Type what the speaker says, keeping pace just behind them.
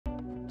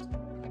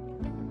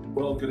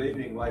Well, good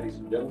evening, ladies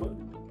and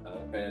gentlemen,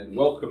 and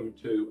welcome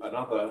to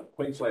another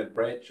Queensland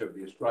branch of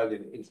the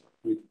Australian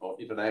Institute of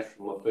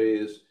International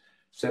Affairs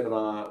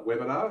seminar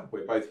webinar.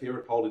 We're both here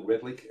at Holding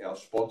Redlick, our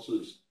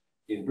sponsors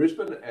in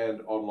Brisbane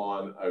and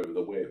online over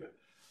the web.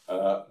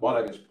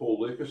 My name is Paul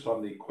Lucas.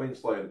 I'm the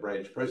Queensland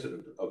branch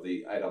president of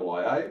the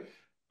AIIA,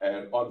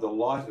 and I'm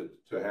delighted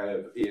to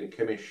have Ian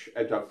Kemish,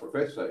 Adjunct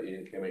Professor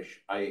Ian Kemish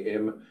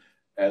AM,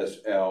 as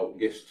our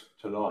guest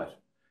tonight.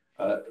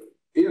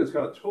 Ian's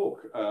going to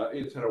talk.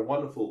 Ian's had a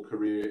wonderful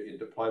career in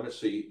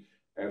diplomacy,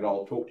 and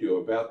I'll talk to you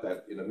about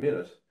that in a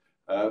minute.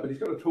 But he's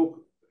going to talk,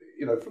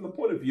 from the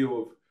point of view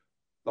of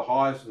the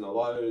highs and the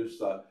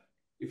lows.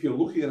 If you're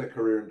looking at a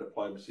career in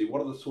diplomacy,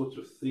 what are the sorts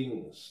of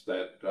things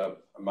that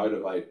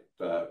motivate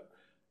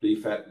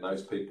DFAT and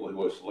those people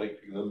who are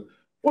selecting them?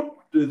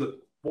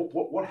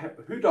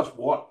 Who does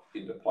what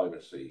in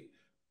diplomacy?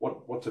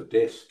 What's a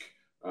desk?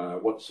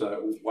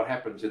 What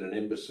happens in an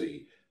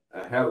embassy?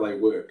 How do they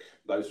work?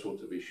 Those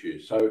sorts of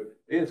issues. So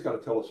Ian's going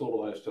to tell us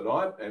all of those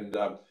tonight, and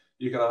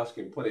you can ask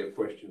him plenty of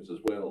questions as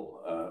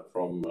well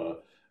from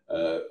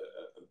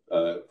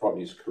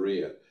his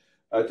career.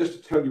 Just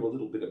to tell you a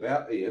little bit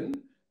about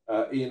Ian,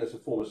 Ian is a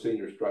former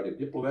senior Australian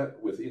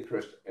diplomat with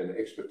interest and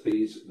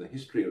expertise in the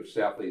history of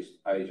Southeast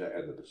Asia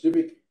and the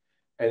Pacific,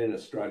 and in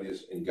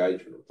Australia's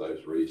engagement with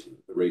those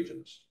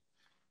regions.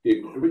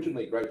 He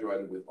originally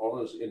graduated with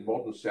honours in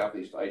modern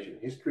Southeast Asian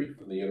history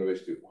from the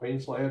University of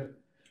Queensland.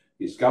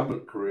 His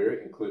government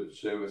career included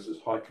service as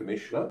High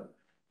Commissioner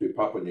to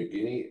Papua New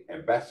Guinea,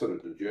 Ambassador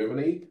to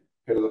Germany,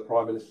 head of the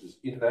Prime Minister's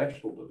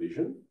International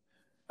Division,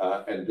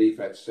 and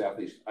DFAT's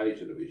Southeast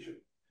Asia Division.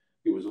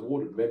 He was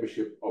awarded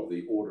membership of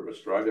the Order of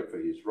Australia for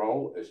his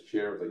role as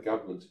chair of the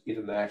government's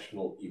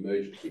International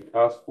Emergency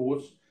Task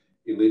Force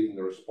in leading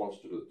the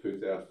response to the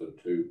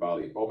 2002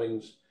 Bali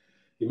bombings.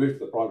 He moved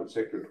to the private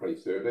sector in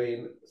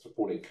 2013,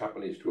 supporting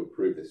companies to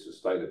improve their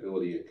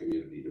sustainability and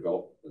community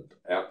development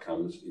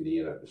outcomes in the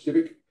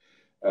Indo-Pacific.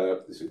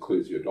 This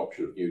includes the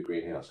adoption of new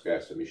greenhouse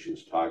gas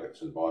emissions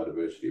targets and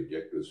biodiversity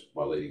objectives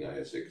by leading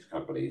ASX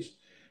companies.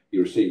 He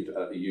received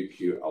a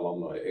UQ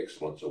Alumni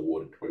Excellence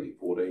Award in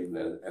 2014,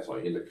 and as I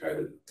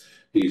indicated,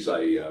 he's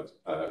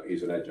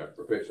an adjunct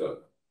professor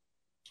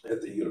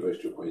at the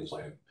University of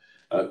Queensland.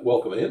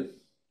 Welcome, Ian.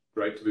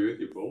 Great to be with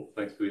you, Paul.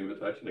 Thanks for the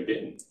invitation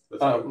again.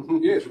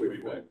 Yes, we'll be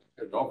back.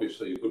 And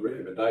obviously, a good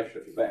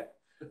recommendation if you're back.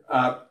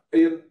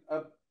 Ian,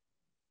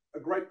 a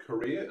great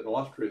career, an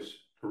illustrious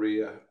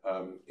career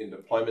in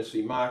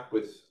diplomacy, marked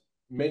with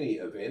many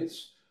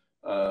events,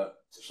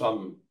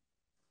 some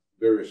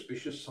very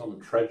auspicious, some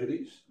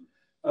tragedies.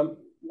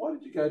 Why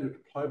did you go to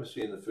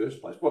diplomacy in the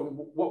first place? What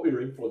were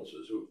your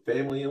influences?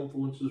 Family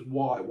influences?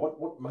 Why?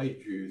 What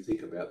made you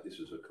think about this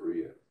as a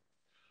career?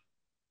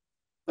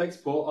 Thanks,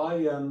 Paul.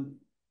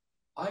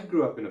 I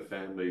grew up in a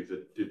family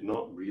that did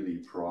not really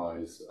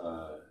prize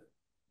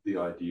the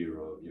idea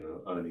of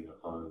owning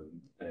a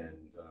home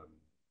and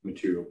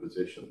material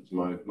possessions.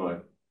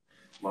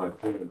 My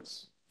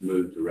parents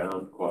moved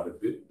around quite a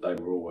bit. They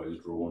were always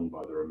drawn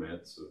by the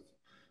romance of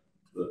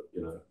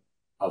the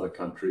other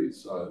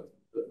countries.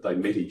 They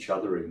met each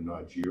other in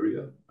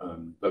Nigeria.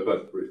 They're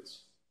both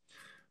Brits.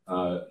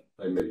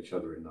 They met each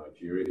other in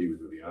Nigeria. He was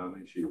with the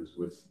army. She was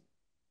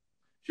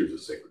a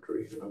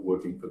secretary,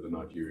 working for the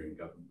Nigerian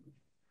government.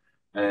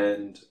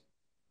 And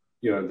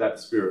that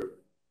spirit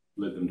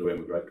led them to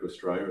emigrate to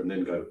Australia and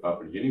then go to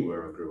Papua New Guinea,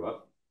 where I grew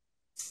up.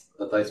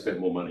 But they spent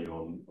more money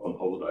on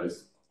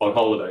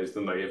holidays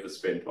than they ever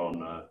spent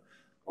on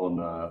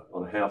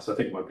a house. I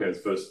think my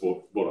parents first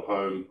bought a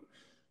home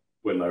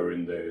when they were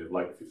in their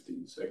late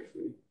 50s,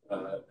 actually.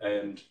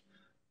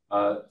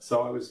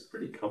 So I was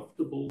pretty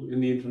comfortable in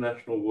the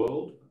international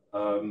world,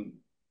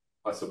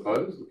 I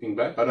suppose, looking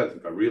back. I don't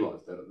think I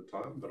realised that at the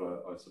time, but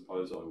I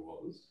suppose I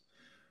was.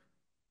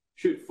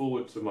 Shoot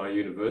forward to my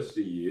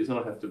university years, and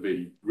I have to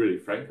be really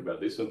frank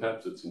about this, and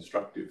perhaps it's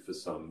instructive for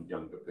some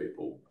younger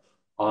people.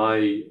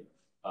 I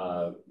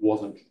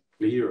wasn't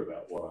clear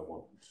about what I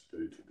wanted to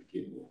do to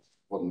begin with.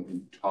 Wasn't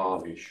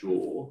entirely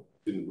sure,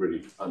 didn't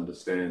really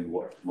understand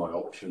what my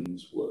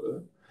options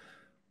were.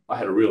 I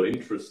had a real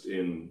interest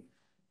in,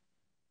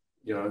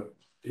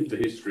 the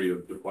history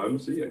of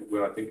diplomacy.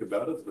 When I think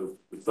about it, the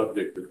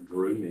subject that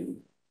drew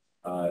me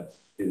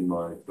in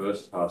my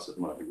first pass at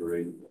my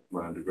degree,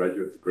 my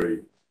undergraduate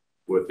degree,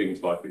 were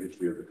things like the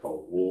history of the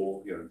Cold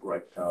War,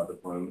 great power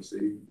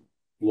diplomacy.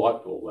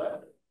 Liked all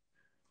that.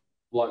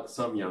 Like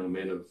some young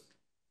men of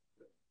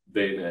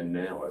then and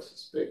now, I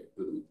suspect,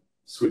 the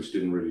switch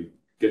didn't really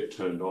get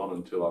turned on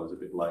until I was a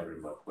bit later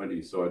in my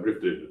 20s. So I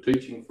drifted into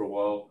teaching for a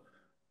while,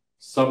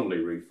 suddenly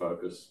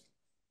refocused,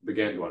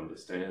 began to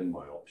understand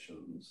my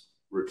options,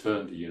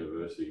 returned to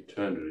university,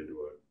 turned it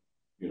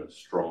into a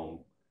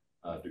strong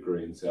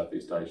degree in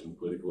Southeast Asian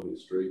political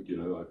history.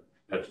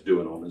 I had to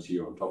do an honours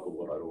year on top of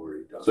what I'd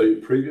already done. So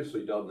you'd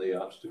previously done the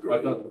arts degree?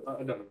 I'd done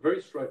a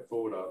very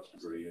straightforward arts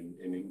degree in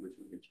English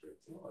and history.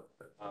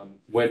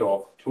 Went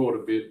off, taught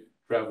a bit,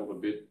 travelled a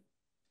bit,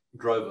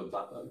 drove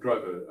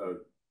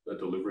a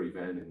delivery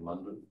van in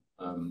London,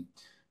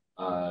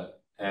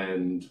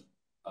 and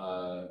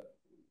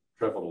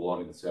travelled a lot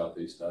in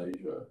Southeast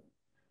Asia,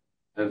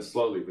 and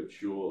slowly but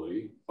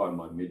surely, by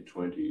my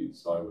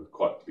mid-20s, I was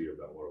quite clear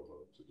about what I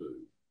wanted to do.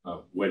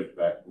 Went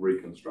back,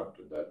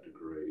 reconstructed that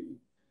degree,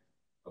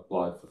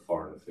 applied for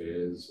Foreign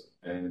Affairs,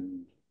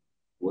 and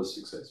was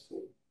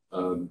successful.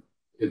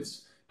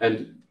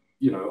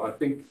 I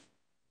think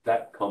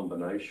that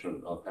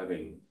combination of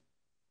having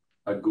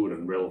a good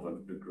and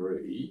relevant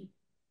degree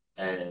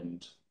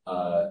and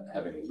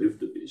having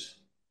lived a bit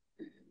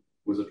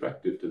was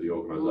attractive to the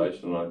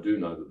organisation, and I do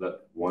know that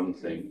that's one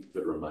thing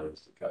that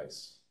remains the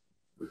case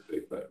with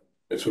DFAT.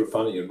 It's sort of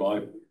funny, in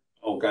my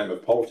old game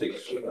of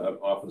politics, I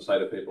often say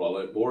to people, I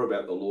learned more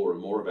about the law and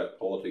more about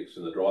politics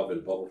in the drive-in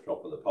bottle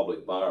shop and the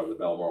public bar of the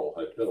Balmoral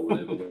Hotel than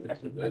ever learned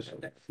in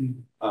university.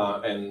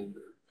 And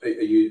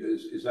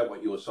is that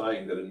what you're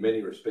saying, that in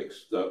many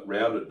respects the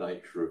rounded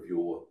nature of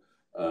your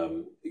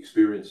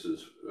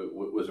experiences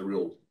was a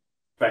real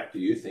factor,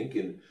 you think,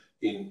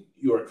 in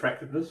your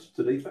attractiveness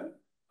to DFAT?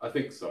 I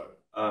think so.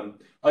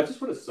 I just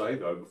want to say,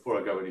 though, before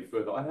I go any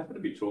further, I happen to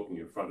be talking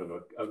in front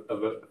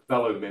of a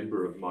fellow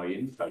member of my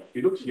intake.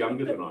 He looks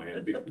younger than I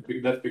am,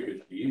 that's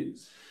because she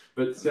is.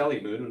 But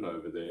Sally Moonen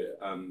over there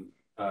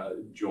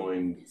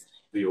joined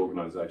the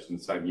organisation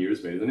the same year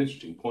as me. There's an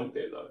interesting point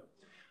there,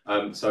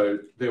 though. So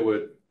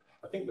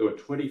I think there were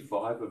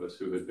 25 of us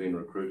who had been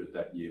recruited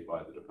that year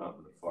by the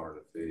Department of Foreign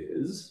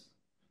Affairs,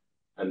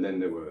 and then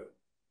there were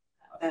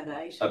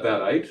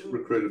about eight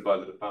recruited by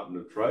the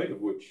Department of Trade,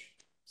 of which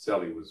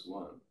Sally was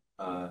one.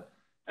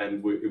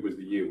 And it was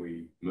the year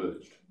we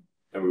merged,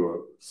 and we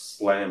were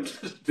slammed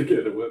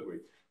together, weren't we?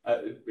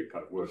 It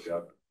kind of worked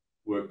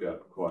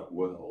out quite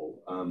well.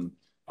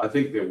 I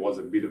think there was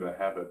a bit of a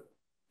habit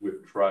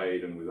with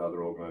trade and with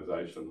other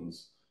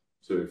organisations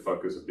to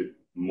focus a bit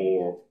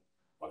more.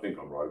 I think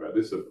I'm right about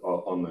this,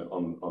 on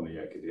the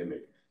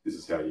academic. This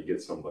is how you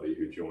get somebody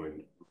who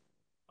joined.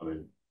 I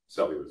mean,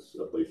 Sally was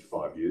at least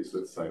 5 years,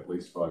 let's say at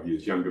least 5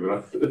 years younger than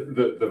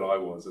I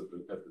was at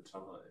the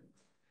time.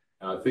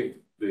 And I think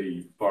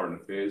the foreign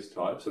affairs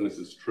types, and this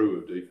is true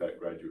of DFAT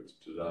graduates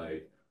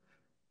today,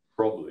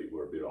 probably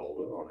were a bit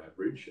older on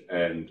average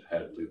and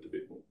had lived a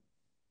bit more.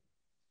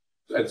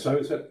 And so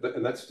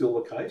and that's still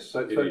the case?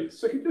 So can you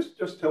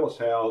just tell us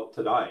how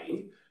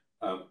today,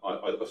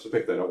 I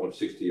suspect they don't want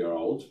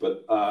 60-year-olds,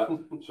 but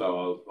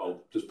so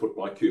I'll just put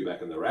my cue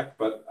back in the rack.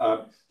 But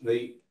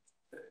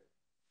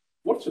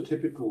what's a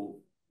typical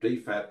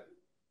DFAT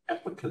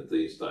applicant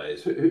these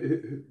days?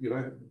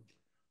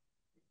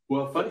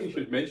 Well, funny you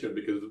should mention,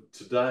 because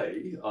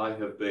today I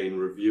have been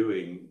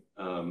reviewing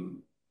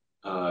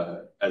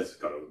as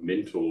kind of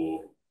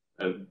mentor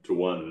and to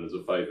one and as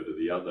a favour to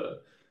the other,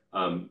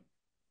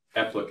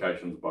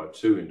 applications by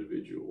two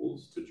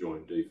individuals to join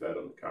DFAT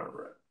on the current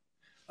rack.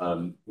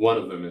 One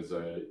of them is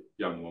a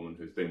young woman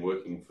who's been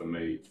working for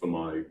me for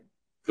my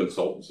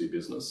consultancy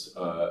business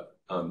as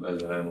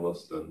an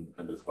analyst and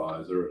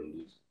advisor,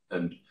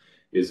 and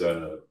is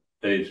an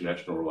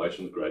international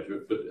relations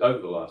graduate. But over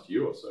the last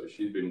year or so,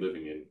 she's been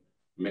living in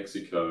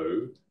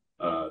Mexico,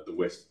 the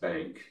West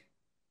Bank,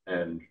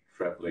 and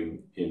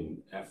travelling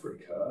in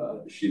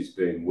Africa. She's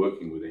been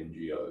working with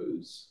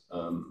NGOs.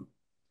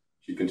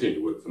 She continued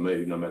to work for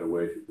me no matter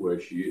where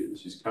she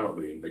is. She's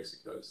currently in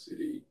Mexico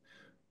City.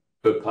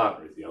 Her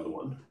partner is the other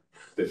one.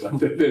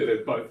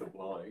 They're both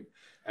applying.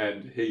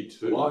 And he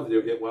too... Well, either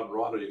you get one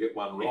right or you get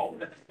one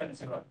wrong.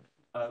 That's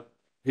right.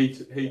 He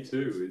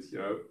too is,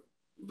 a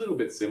little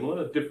bit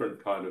similar, a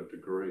different kind of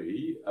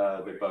degree.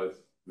 They're both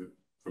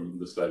from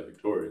the state of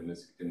Victoria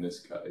in this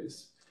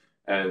case,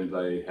 and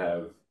they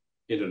have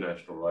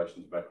international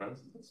relations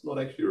backgrounds. That's not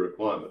actually a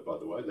requirement, by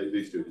the way.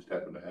 These two just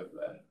happen to have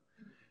that.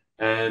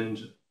 And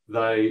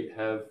they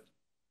have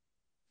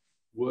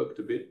worked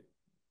a bit.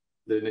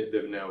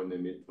 They're now in their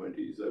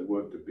mid-20s. They've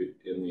worked a bit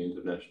in the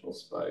international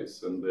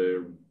space, and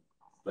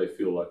they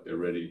feel like they're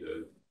ready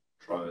to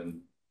try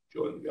and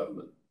join the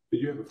government. Did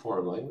you have a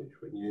foreign language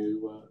when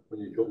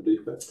you joined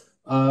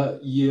DFAT?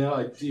 Yeah,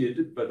 I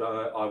did, but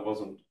I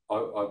wasn't.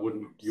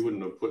 You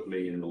wouldn't have put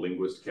me in the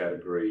linguist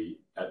category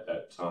at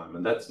that time,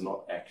 and that's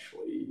not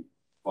actually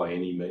by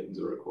any means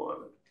a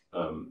requirement.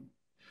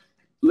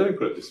 Let me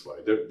put it this way: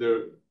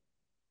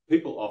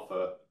 people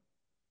offer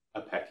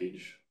a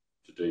package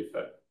to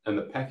DFAT, and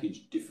the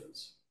package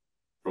differs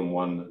from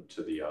one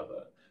to the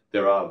other.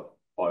 There are,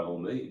 by all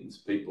means,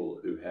 people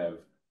who have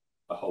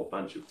a whole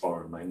bunch of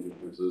foreign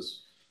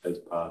languages as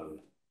part of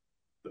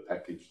the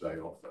package they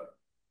offer.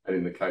 And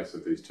in the case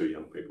of these two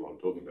young people I'm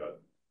talking about,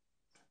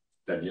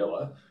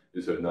 Daniela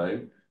is her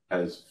name,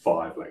 has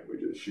 5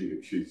 languages.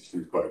 She's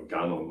got a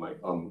gun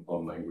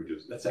on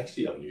languages. That's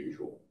actually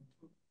unusual.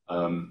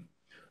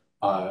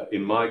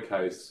 In my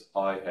case,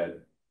 I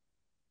had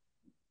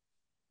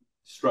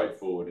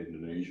straightforward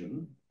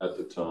Indonesian at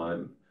the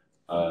time,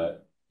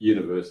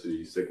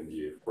 university second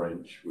year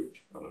French,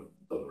 which kind of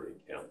doesn't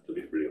really count, to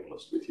be really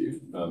honest with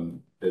you.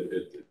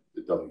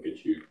 It doesn't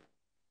get you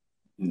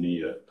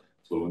near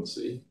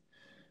fluency.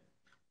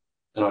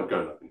 And I'd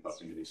grown up in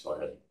Papua New Guinea, so I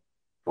had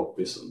top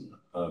Bisson.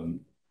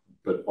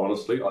 But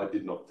honestly, I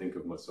did not think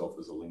of myself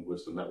as a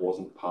linguist, and that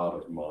wasn't part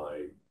of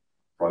my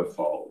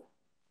profile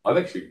I've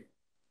actually,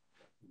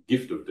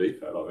 gift of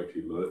DFAT, I've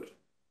actually learnt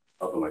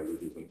other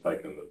languages and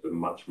taken them to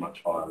much,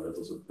 much higher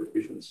levels of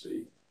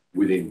proficiency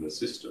within the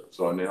system.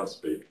 So I now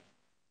speak,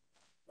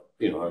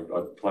 you know,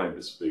 I claim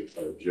to speak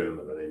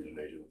German and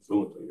Indonesian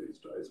fluently these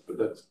days, but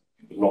that's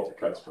not the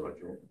case when I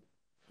joined.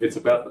 It's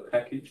about the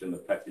package, and the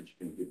package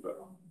can differ.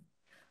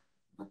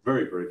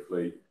 Very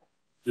briefly,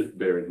 just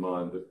bear in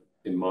mind that,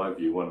 in my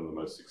view, one of the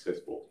most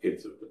successful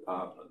heads of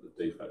department that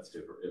DFAT's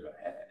ever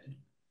had,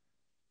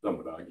 some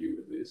would argue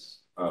with this,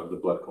 the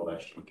bloke called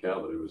Ashton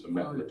Cowler, who was a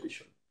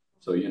mathematician.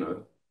 So, you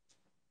know,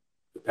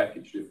 the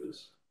package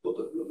differs.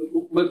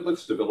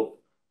 Let's develop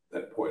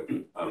that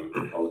point a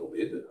little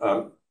bit.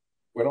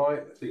 When I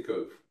think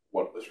of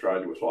what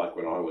Australia was like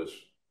when I was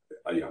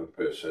a young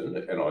person,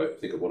 and I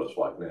think of what it's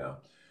like now,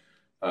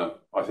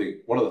 I think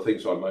one of the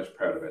things I'm most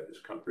proud about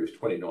this country is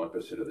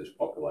 29% of this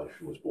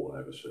population was born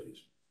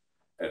overseas,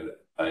 and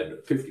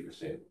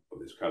 50% of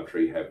this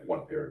country have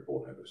one parent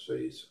born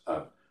overseas.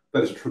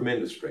 That is a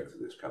tremendous strength of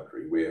this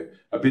country, where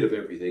a bit of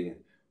everything,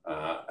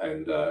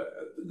 and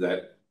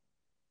that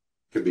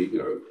can be, you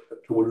know,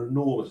 to an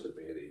enormous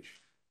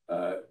advantage,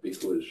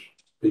 because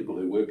people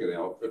who work in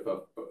our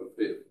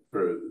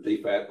for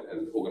DFAT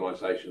and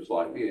organisations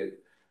like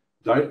it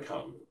don't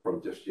come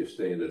from just your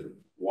standard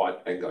white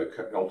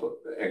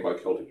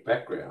Anglo-Celtic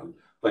background.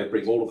 They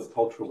bring all of the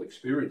cultural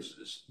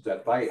experiences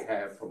that they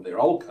have from their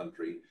old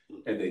country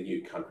and their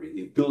new country,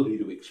 the ability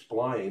to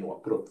explain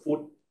or put a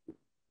foot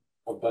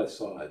on both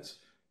sides.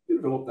 You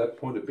develop that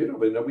point a bit. I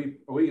mean, are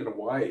we in a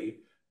way,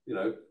 you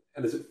know,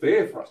 and is it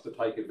fair for us to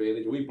take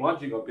advantage? Are we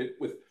bludging a bit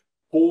with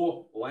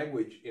poor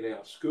language in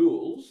our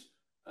schools?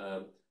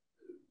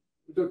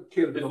 It's an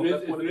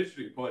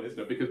interesting point, isn't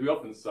it? Because we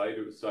often say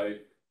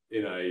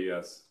in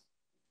a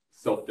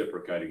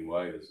self-deprecating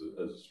way as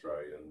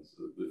Australians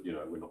that, you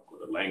know, we're not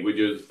good at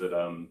languages, that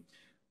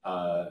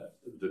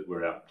that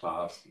we're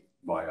outclassed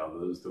by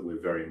others, that we're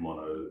very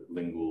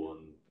monolingual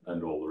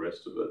and all the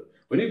rest of it.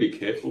 We need to be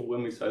careful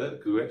when we say that,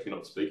 because we're actually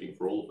not speaking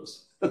for all of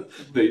us.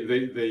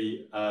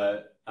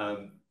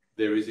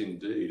 There is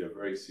indeed a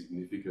very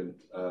significant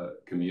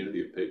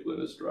community of people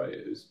in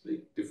Australia who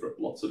speak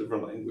lots of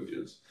different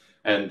languages.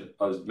 And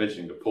I was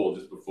mentioning to Paul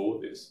just before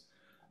this,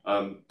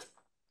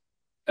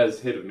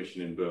 as head of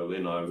mission in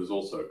Berlin, I was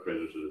also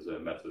accredited as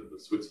ambassador to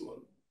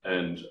Switzerland.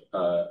 And,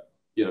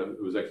 you know,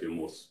 it was actually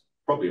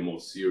probably a more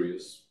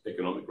serious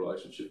economic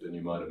relationship than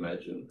you might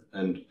imagine.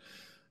 And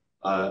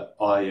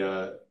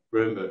I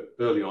remember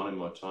early on in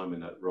my time in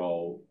that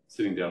role,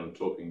 sitting down and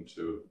talking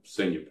to a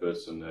senior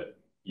person at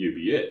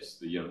UBS,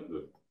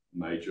 the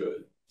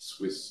major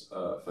Swiss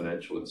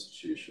financial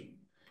institution.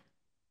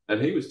 And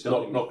he was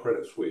telling not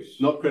Credit Suisse.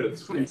 Not Credit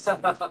Suisse.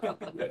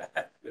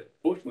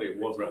 Fortunately, it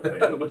was right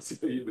there. It was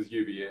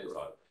UBS.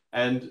 Right.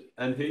 And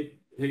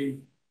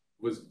he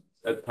was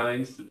at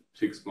pains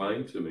to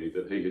explain to me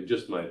that he had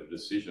just made a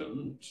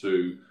decision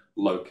to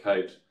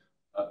locate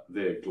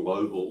their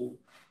global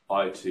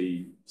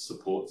IT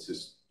support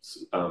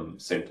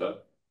centre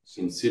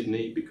in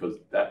Sydney, because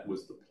that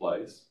was the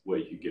place where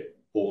you could get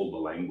all the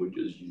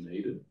languages you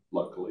needed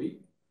locally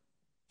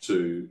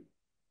to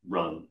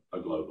run a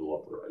global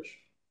operation.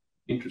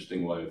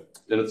 Interesting way,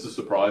 and it's a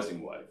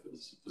surprising way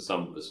for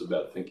some of us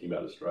about thinking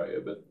about Australia,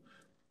 but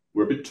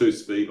we're a bit too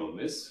speed on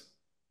this.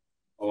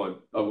 I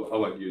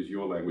won't use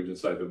your language and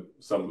say that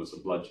some of us are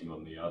bludging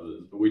on the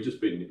others, but we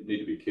just need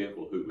to be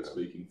careful who we're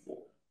speaking for.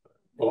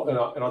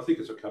 Well, and I think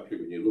as a country,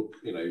 when you look,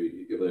 you know,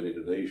 you learn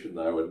Indonesian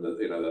though, and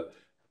the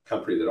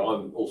country that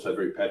I'm also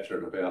very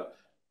passionate about,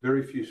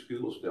 very few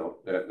schools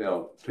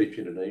now teach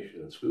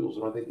Indonesian in schools,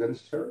 and I think that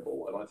is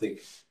terrible. And I think,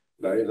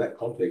 you know, in that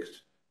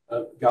context,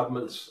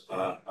 governments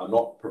are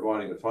not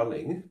providing the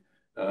funding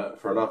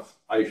for enough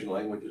Asian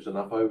languages,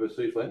 enough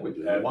overseas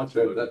languages. I might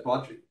say that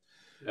bludging.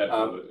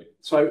 Absolutely.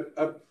 So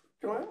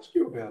can I ask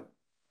you about,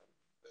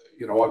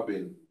 you know, I've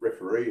been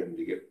referee, and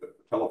you get the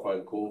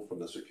telephone call from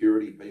the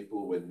security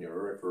people when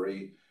you're a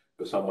referee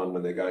for someone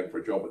when they're going for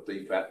a job at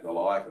DFAT and the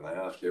like, and they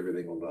ask you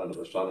everything under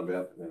the sun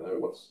about, you know,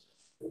 what's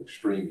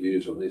extreme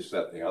views on this,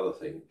 that, and the other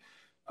thing.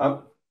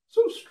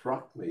 Sort of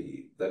struck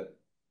me that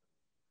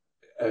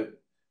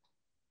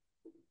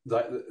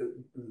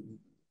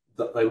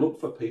they look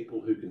for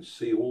people who can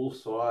see all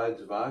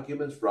sides of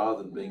arguments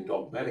rather than being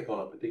dogmatic on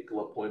a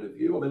particular point of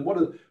view. I mean,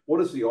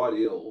 what is the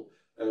ideal?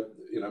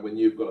 You know, when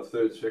you've got a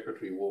third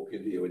secretary walk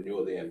into you and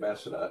you're the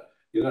ambassador,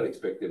 you don't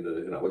expect them to,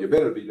 you know, well, you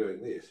better be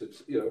doing this.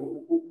 It's, you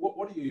know,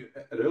 what do you,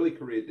 an early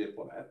career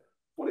diplomat,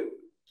 what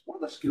are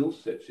the skill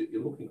sets that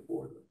you're looking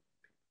for in them?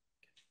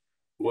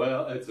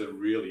 Well, it's a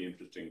really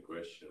interesting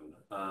question.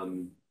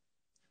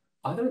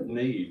 I don't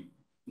need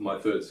my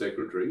third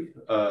secretary,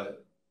 or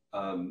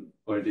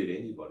indeed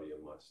anybody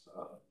on my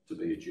staff, to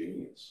be a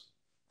genius.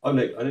 I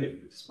need them to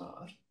be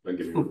smart. Don't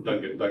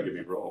get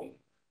me wrong,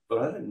 but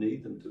I don't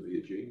need them to be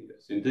a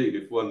genius. Indeed,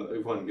 if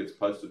one gets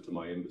posted to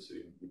my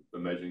embassy,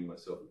 imagining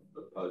myself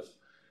at a post,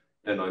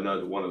 and I know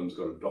that one of them's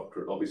got a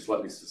doctorate, I'll be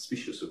slightly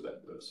suspicious of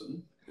that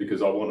person,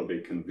 because I want to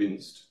be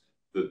convinced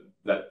that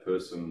that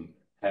person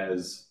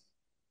has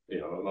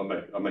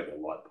I make a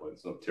light point,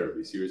 it's not a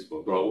terribly serious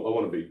point, but I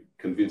want to be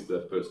convinced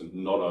that person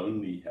not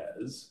only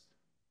has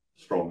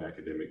strong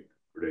academic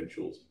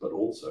credentials, but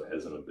also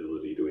has an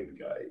ability to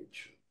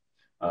engage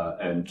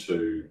and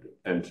to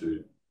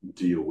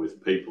deal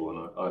with people.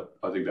 And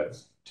I think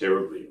that's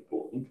terribly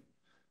important.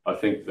 I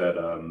think that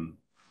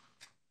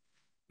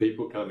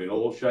people come in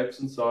all shapes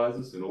and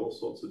sizes, in all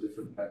sorts of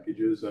different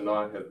packages, and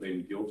I have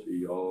been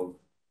guilty of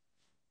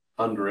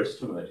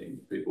underestimating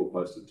people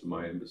posted to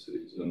my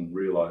embassies and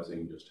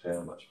realising just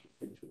how much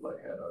potential they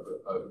had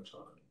over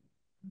time.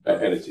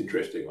 And it's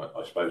interesting,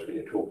 I suppose, when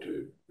you talk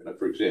to,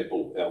 for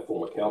example, our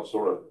former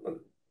counsellor,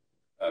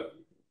 a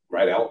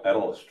great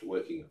analyst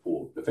working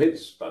for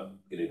Defence, but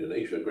in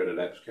Indonesia,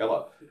 Greta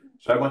Keller.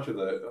 So much of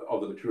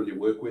the material you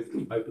work with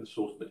is open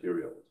source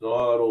material. It's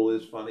not all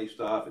this funny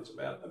stuff. It's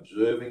about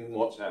observing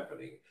what's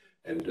happening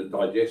and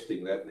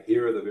digesting that. And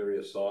here are the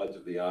various sides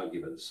of the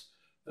arguments.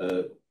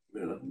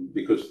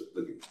 Because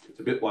it's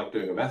a bit like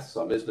doing a maths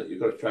sum, isn't it?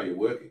 You've got to show you're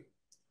working.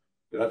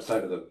 You don't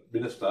say to the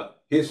minister,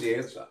 "Here's the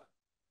answer."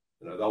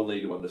 They'll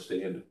need to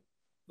understand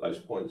those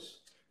points.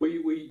 We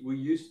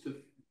used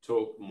to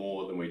talk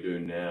more than we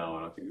do now,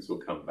 and I think this will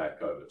come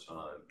back over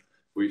time.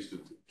 We used to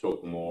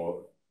talk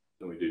more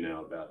than we do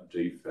now about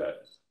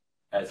DFAT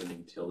as an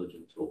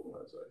intelligence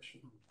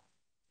organisation,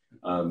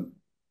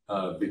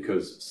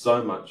 because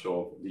so much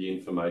of the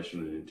information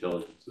and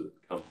intelligence that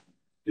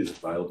is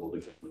available to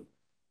government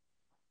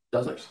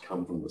doesn't actually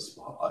come from the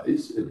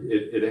spies.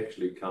 It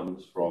actually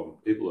comes from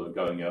people who are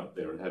going out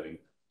there and having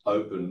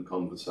open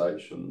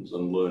conversations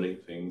and learning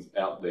things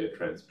out there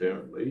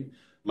transparently,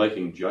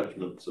 making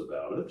judgments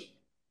about it,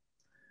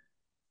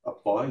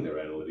 applying their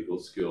analytical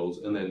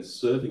skills, and then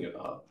serving it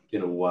up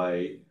in a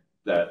way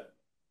that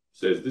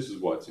says, this is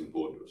why it's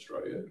important to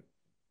Australia,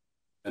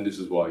 and this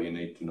is why you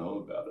need to know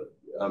about it.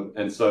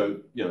 And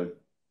so,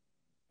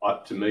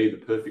 to me, the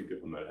perfect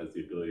diplomat has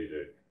the ability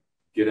to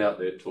get out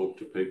there, talk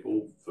to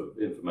people for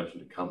information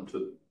to come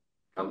to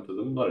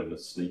them, not in a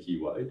sneaky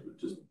way, but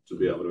just to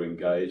be able to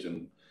engage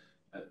and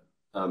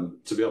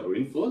to be able to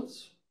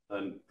influence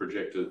and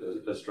project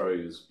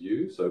Australia's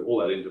view. So all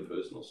that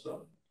interpersonal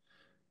stuff,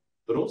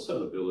 but also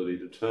an ability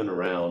to turn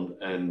around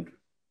and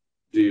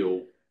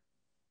deal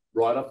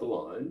right up the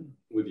line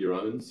with your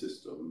own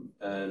system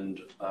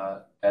and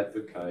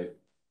advocate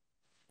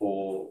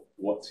for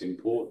what's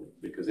important.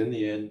 Because in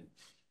the end,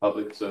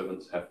 public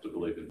servants have to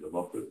believe in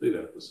democracy. They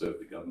have to serve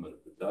the government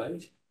of the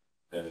day,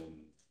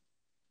 and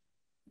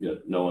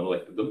no one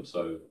elected them,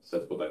 so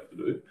that's what they have to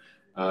do.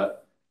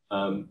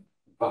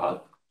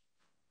 But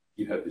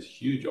you have this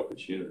huge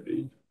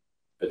opportunity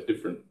at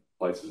different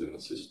places in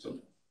the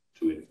system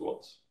to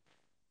influence,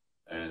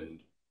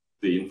 and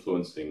the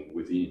influencing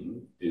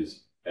within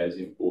is as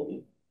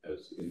important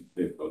as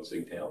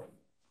influencing out.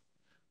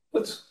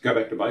 Let's go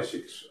back to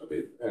basics a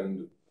bit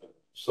and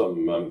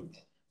some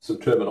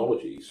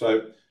terminology.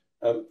 So,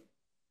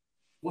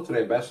 what's an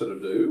ambassador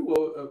do?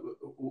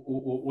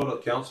 What do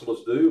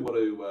councillors do? What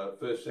do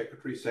first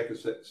secretaries, second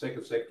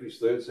secretaries,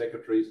 third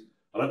secretaries?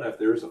 I don't know if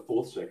there is a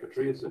fourth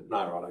secretary. Is it?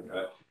 No, right,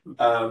 okay.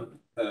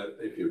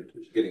 If you're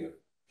getting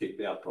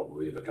kicked out,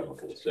 probably you become a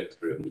fourth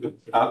secretary.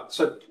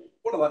 So,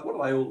 what do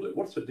they all do?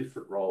 What's the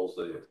different roles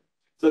there?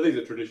 So these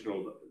are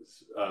traditional,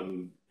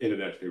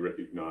 internationally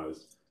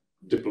recognised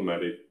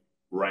diplomatic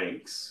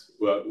ranks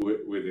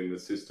within the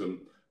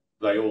system.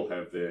 They all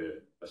have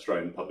their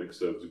Australian Public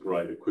Service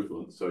grade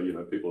equivalent, so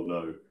people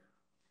know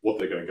what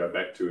they're going to go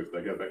back to if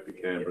they go back to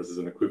Canberra. Yes. There's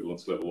an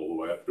equivalence level all the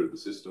way up through the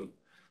system.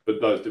 But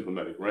those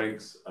diplomatic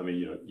ranks, I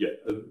mean,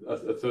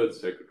 a third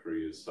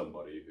secretary is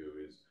somebody who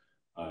is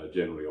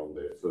generally on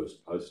their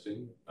first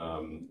posting,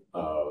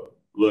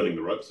 learning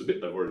the ropes a bit.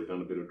 They've already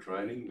done a bit of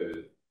training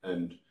there,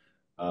 and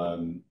I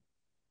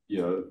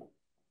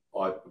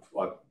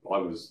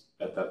was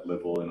at that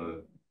level in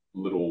a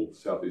little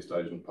Southeast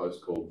Asian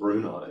post called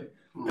Brunei,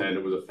 and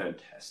it was a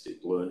fantastic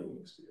learning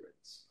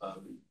experience.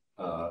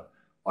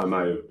 I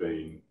may have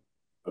been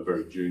a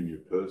very junior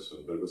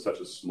person, but it was such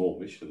a small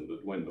mission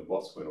that when the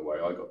boss went away,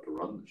 I got to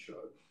run the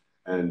show.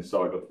 And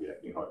so I got to be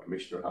acting High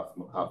Commissioner half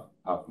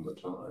of my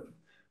time,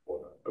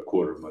 or a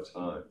quarter of my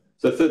time.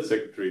 So third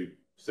secretary,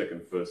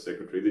 second, first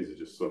secretary, these are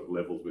just sort of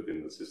levels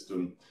within the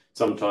system.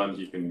 Sometimes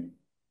you can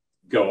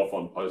go off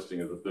on posting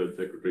as a third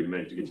secretary,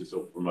 manage to get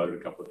yourself promoted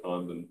a couple of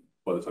times, and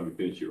by the time you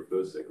finish, you're a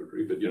first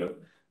secretary. But,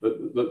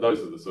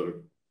 those are the sort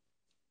of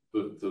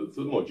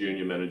the more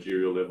junior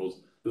managerial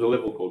levels. There's a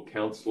level called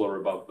counsellor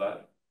above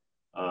that.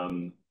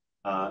 And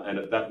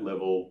at that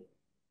level,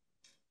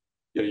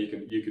 you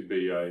could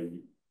be a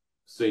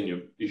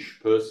senior-ish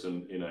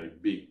person in a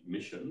big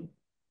mission,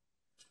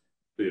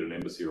 be it an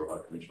embassy or a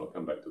high commission. I'll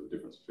come back to the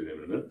difference between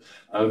them in a minute.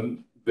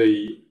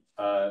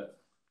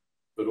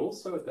 But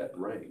also at that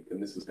rank,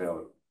 and this is how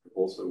it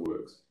also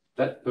works,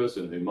 that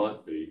person who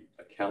might be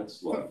a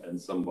counsellor and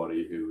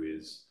somebody who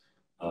is,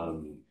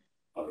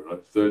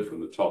 third from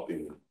the top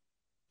in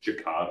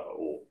Jakarta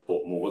or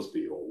Port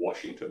Moresby or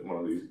Washington,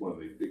 one of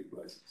these big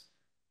places,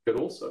 could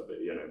also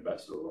be an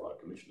ambassador or a high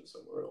commissioner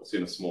somewhere else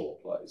in a smaller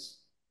place.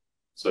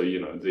 So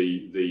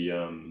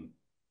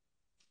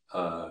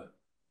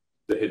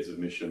the heads of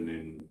mission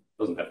in,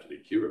 doesn't have to be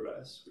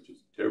Kiribati, which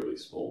is terribly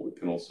small. It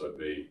can also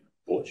be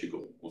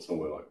Portugal or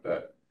somewhere like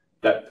that.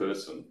 That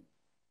person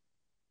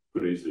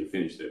could easily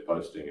finish their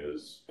posting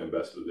as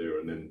ambassador there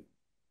and then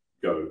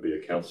go to be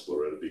a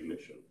councillor at a big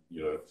mission,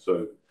 you know.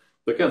 So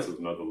the council is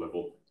another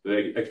level.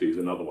 There actually is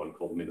another one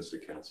called minister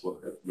councillor,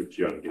 which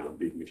you only get on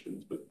big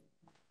missions,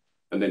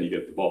 and then you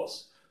get the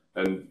boss.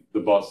 And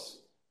the boss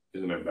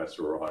is an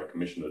ambassador or a high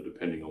commissioner,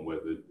 depending on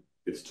whether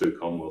it's two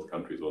Commonwealth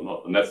countries or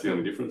not. And that's the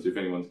only difference, if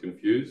anyone's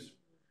confused.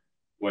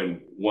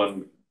 When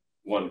one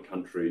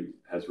country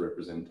has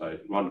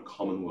representation, one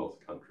Commonwealth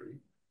country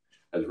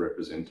has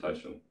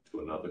representation to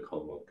another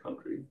Commonwealth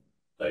country,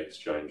 they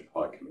exchange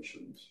high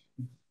commissions.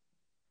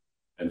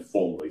 And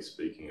formally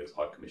speaking, as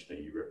High Commissioner,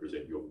 you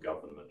represent your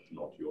government,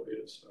 not your head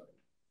of state.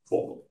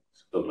 Formally,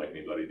 doesn't make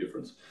any bloody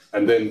difference.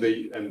 And then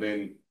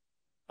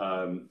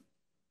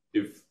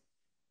if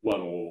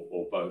one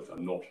or both are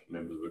not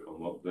members of the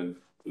Commonwealth, then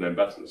an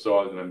ambassador. So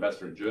I was an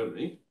ambassador in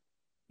Germany,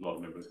 not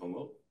a member of the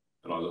Commonwealth,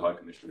 and I was a High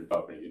Commissioner in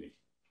Papua New Guinea.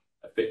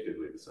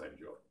 Effectively the same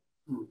job.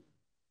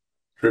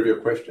 Trivia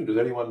question: does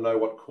anyone know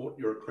what court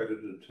you're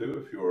accredited to?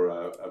 If you're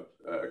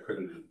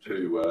accredited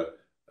to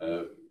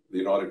the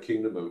United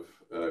Kingdom of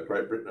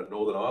Great Britain and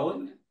Northern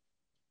Ireland?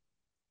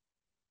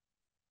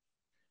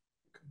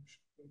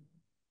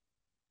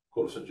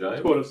 Court of St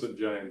James. Court of St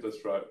James,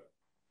 that's right.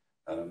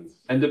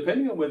 And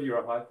depending on whether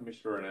you're a High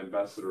Commissioner, an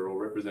ambassador,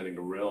 or representing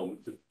a realm,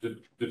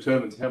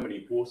 determines how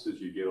many horses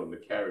you get on the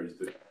carriage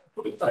that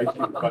takes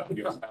you to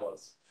Buckingham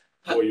Palace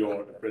for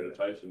your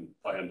accreditation.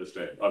 I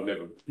understand. I've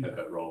never had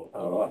that role.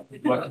 Oh,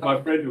 right.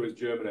 My friend, who was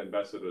German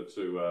ambassador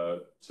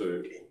to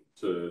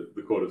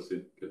the Court of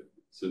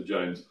St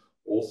James,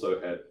 also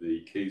had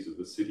the keys of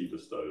the city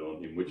bestowed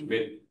on him, which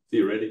meant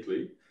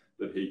theoretically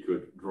that he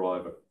could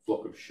drive a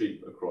flock of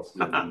sheep across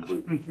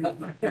London Bridge.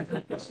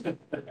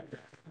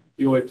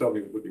 He always told me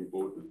he was looking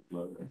forward to this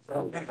moment.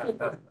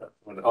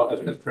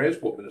 As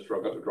Transport Minister,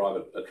 I got to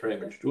drive a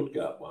tram in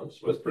Stuttgart once.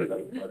 It was pretty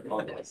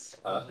nice.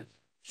 And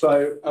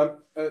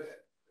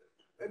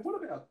what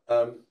about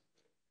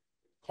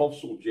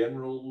consul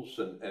generals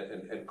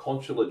and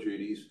consular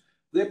duties?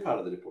 They're part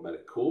of the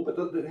diplomatic corps, but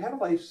how do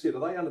they sit? Are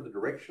they under the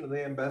direction of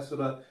the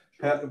ambassador?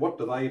 What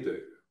do they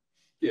do?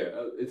 Yeah,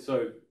 it's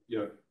so, you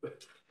know,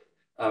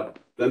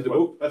 that's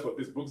what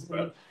this book's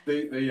about.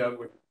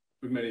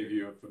 Many of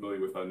you are familiar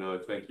with, I know,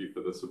 thank you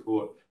for the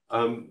support.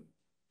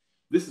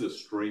 This is a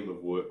stream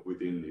of work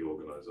within the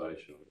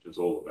organisation, which is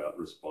all about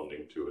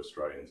responding to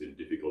Australians in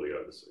difficulty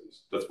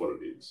overseas. That's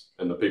what it is.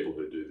 And the people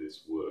who do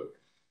this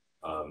work,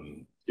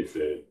 if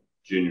they're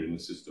junior in the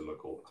system, are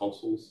called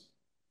consuls.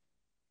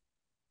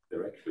 They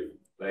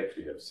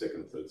actually have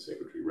second, third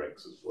secretary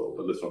ranks as well,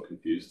 but let's not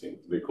confuse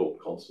things. They're called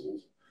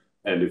consuls.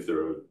 And if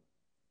they're a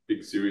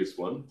big serious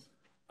one,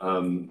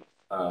 in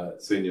a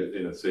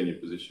senior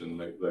position,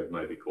 they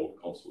may be called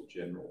consul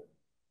general.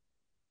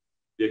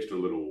 The extra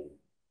little,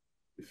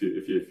 if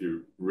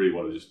you really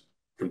want to just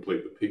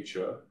complete the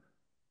picture,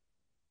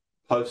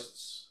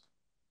 posts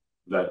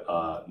that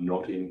are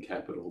not in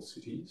capital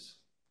cities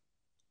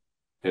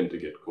tend to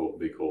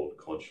be called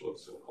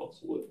consulates or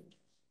consulate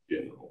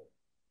general.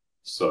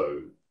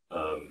 So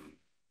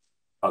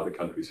other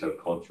countries have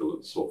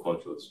consulates or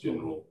consulates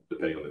general,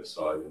 depending on their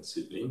size, in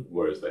Sydney,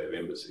 whereas they have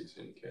embassies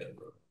in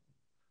Canberra.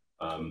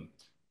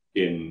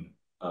 In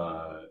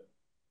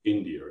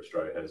India,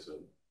 Australia has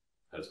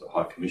a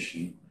high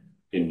commission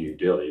in New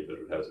Delhi, but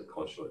it has a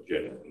consulate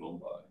general in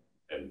Mumbai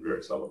and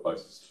various other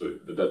places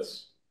too. But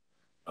that's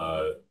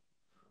the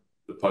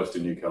post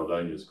in New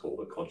Caledonia is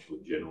called a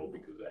consulate general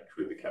because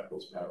actually the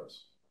capital's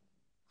Paris.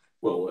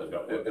 Well,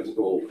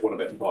 what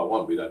about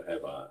Taiwan? We don't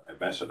have an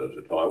ambassador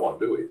to Taiwan,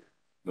 do we?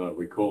 No,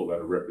 we call that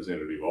a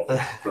representative office.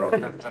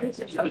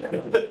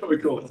 We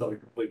call it something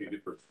completely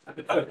different.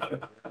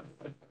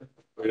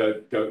 We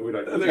don't do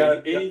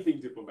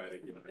anything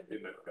diplomatic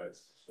in that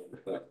case.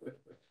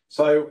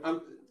 So,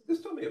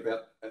 just tell me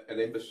about an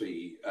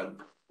embassy.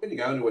 When you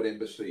go into an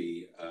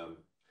embassy,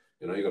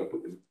 you got to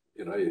put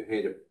you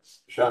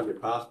show them your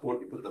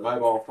passport. You put the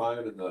mobile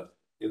phone in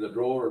the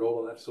drawer and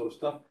all of that sort of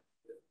stuff.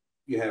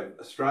 You have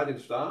Australian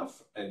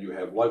staff and you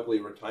have locally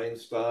retained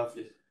staff.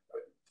 Yes.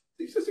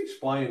 Just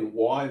explain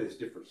why there's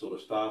different sort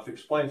of staff.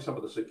 Explain some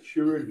of the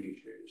security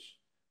issues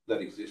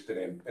that exist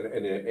in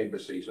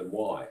embassies and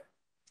why.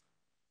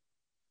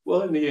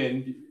 Well, in the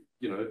end,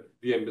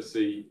 the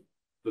embassy,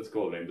 let's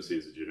call it an embassy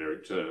as a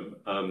generic term,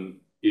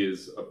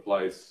 is a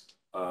place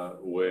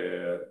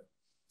where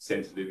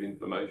sensitive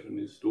information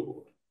is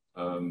stored.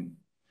 And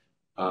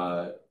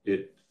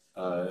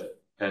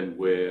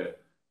where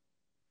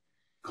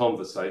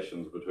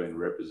conversations between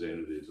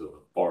representatives of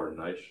a foreign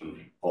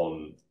nation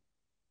on,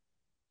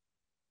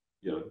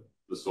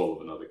 the soil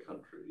of another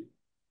country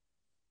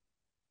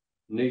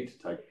need to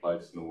take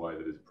place in a way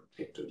that is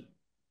protected.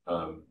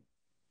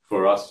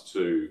 For us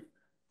to,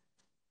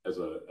 as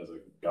a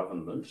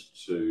government,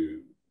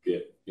 to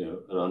get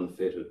an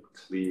unfettered,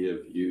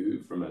 clear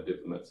view from our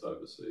diplomats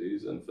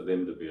overseas, and for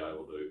them to be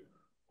able to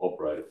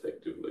operate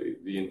effectively,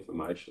 the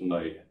information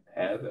they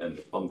have and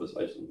the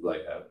conversations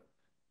they have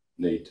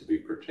need to be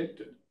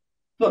protected.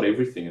 Not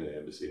everything in the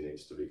embassy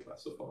needs to be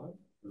classified.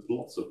 There's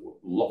lots and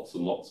lots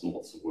and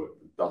lots of work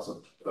that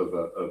doesn't,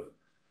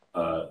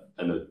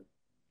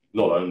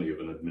 not only of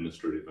an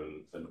administrative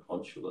and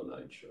consular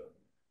nature.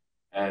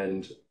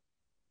 And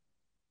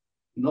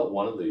not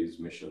one of these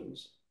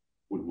missions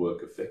would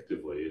work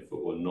effectively if it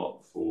were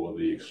not for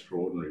the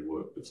extraordinary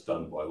work that's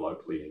done by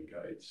locally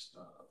engaged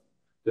staff.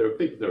 There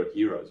are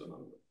heroes among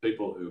them,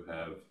 people who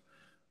have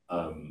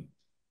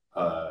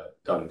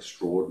done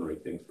extraordinary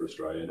things for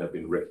Australia and have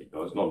been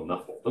recognised, not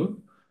enough of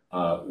them,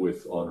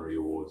 with honorary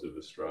awards of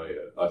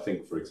Australia. I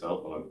think, for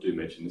example, I do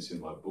mention this in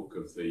my book,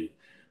 of the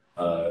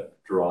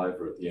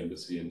driver at the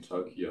embassy in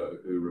Tokyo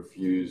who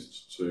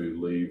refused to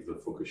leave the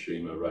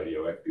Fukushima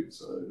radioactive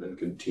zone and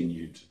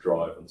continued to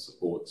drive and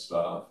support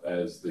staff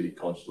as the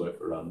consular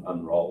effort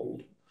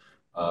unrolled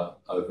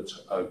over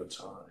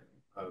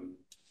time.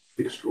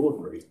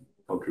 Extraordinary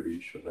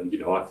contribution. And, you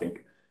know, I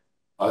think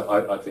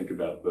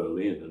about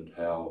Berlin and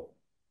how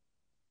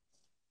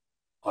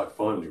I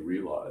finally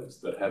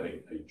realised that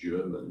having a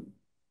German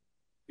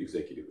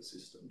executive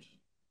assistant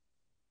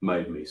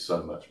made me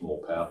so much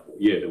more powerful.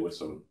 Yeah, there were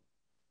some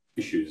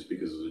issues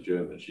because as a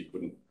German, she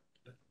couldn't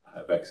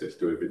have access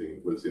to everything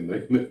that was in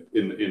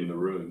the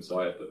room, so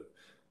I had to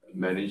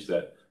manage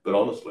that. But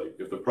honestly,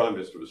 if the Prime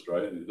Minister of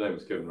Australia, and his name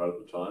was Kevin Rudd at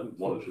the time,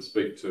 wanted to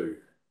speak to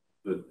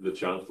the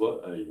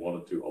Chancellor, and he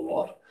wanted to a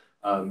lot,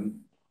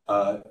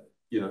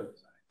 you know,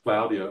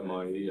 Claudia,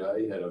 my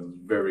EA, had a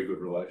very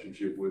good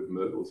relationship with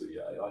Merkel's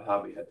EA. I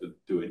hardly had to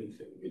do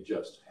anything. It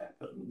just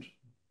happened.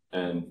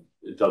 And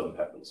it doesn't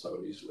happen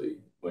so easily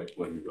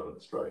when you've got an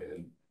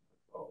Australian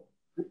role.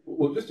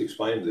 Well, just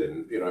explain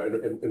then, you know,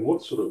 and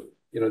what sort of,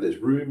 you know, there's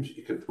rooms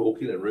you can talk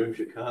in and rooms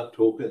you can't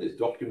talk in. There's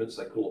documents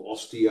they call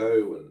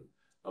osteo, and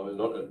I mean,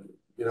 not,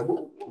 you know,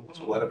 what's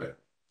all that about?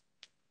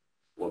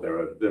 Well, there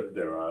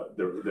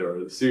are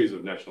a series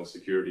of national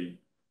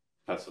security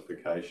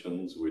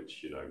classifications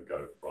which, you know,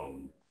 go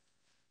from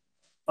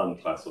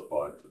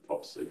unclassified to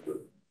top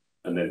secret,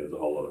 and then there's a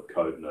whole lot of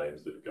code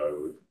names that go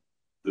with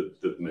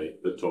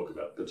that talk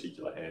about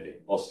particular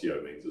handling.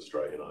 Osteo means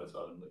Australian eyes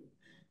only.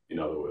 In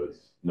other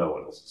words, no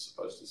one else is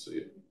supposed to see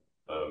it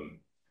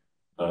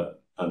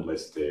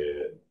unless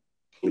they're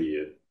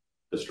cleared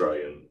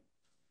Australian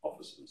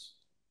officers.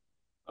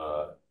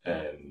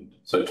 And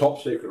so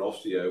top secret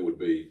osteo would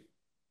be,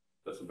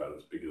 that's about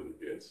as big as it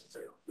gets.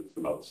 There's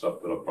some other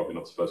stuff that I'm probably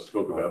not supposed to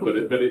talk about,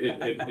 but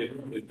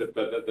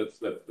that's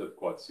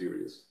quite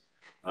serious.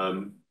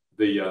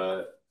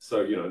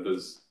 So, you know,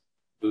 there's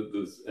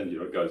and, you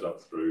know, it goes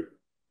up through,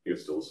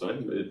 it's still the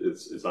same.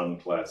 It's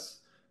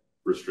unclass,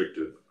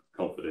 restricted,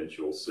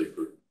 confidential,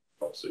 secret,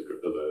 top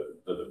secret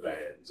are the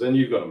bands. And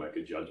you've got to make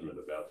a judgment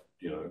about,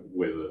 you know,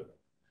 whether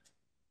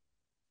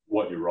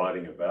what you're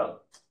writing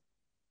about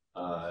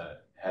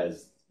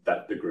has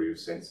that degree of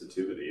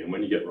sensitivity. And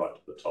when you get right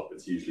to the top,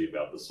 it's usually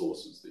about the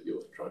sources that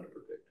you're trying to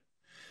protect.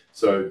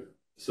 So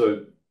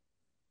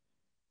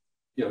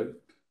you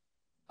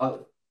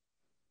know,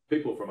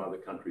 people from other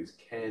countries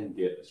can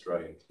get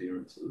Australian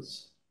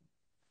clearances,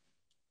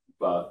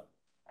 but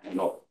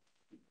not,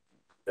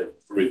 for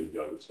reasons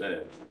you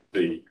understand,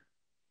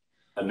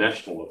 a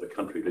national of the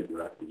country that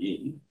you're actually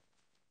in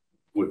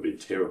would be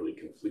terribly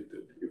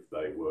conflicted if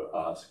they were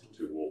asked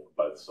to walk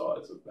both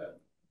sides of that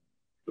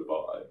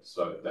divide.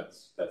 So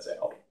that's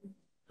out.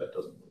 That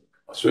doesn't work.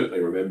 I certainly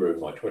remember in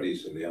my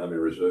 20s in the Army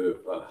Reserve,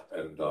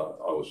 and I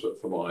was,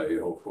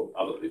 for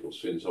other people's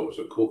sins, I was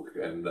a cook,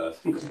 and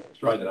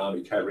Australian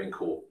Army Catering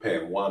Corps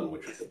PAM 1,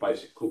 which was the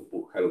basic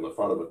cookbook, had on the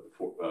front of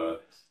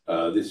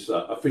it, this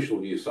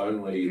official use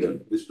only,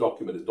 that this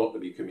document is not to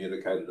be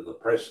communicated to the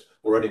press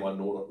or anyone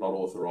not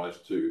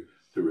authorised to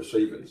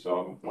receive it. So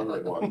I'm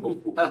wondering why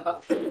cookbook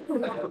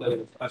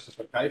that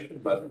classification,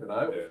 but, you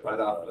know, right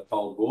after the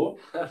Cold War.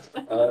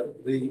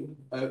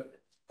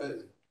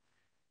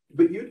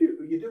 But you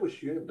do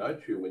assume,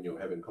 don't you, when you're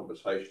having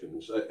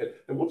conversations?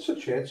 And what's the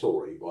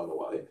chancellery, by the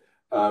way?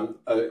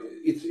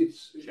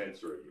 It's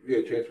Chancery.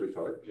 Yeah, chancery.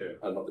 Sorry, yeah,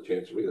 not the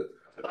chancery.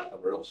 That's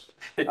somewhere else.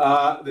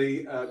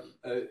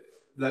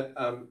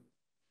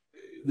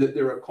 That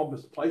there are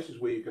places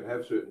where you can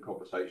have certain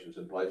conversations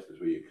and places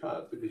where you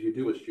can't, because you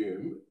do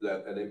assume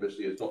that an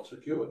embassy is not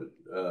secured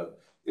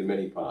in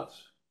many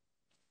parts.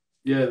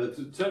 Yeah,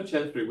 the term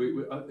chancery,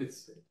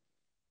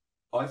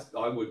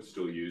 I would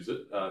still use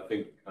it. I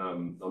think,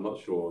 I'm not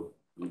sure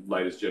the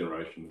latest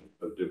generation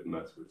of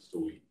diplomats would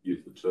still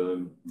use the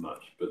term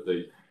much, but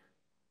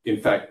in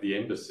fact, the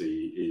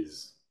embassy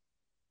is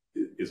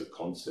a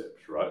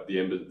concept, right? The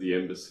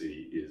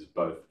embassy is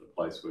both the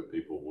place where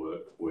people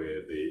work,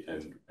 where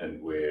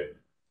where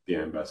the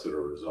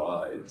ambassador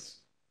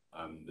resides.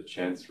 The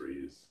chancery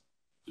is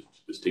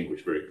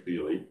distinguished very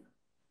clearly.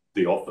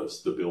 The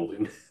office, the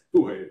building,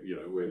 where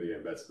the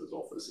ambassador's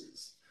office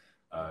is.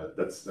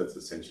 That's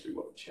essentially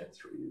what the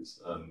chancery is.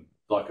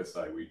 Like I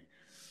say,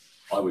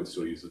 I would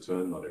still use the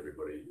term. Not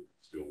everybody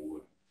still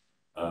would.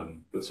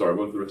 But sorry,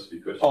 what was the rest of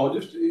your question? Oh,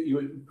 just you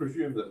would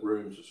presume that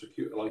rooms are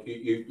secure. Like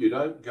you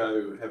don't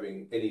go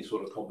having any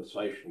sort of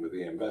conversation with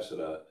the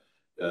ambassador,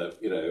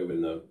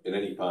 in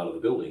any part of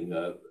the building.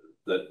 I'm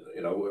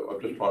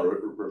just trying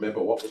to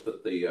remember what was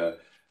it.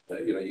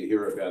 You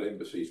hear about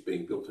embassies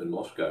being built in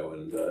Moscow,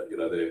 and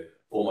they're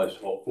almost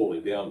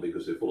falling down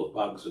because they're full of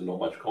bugs and not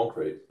much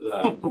concrete.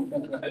 And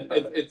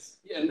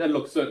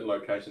look, certain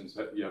locations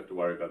you have to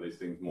worry about these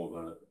things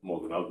more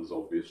than others,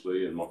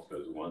 obviously. And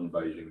Moscow's one,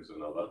 Beijing's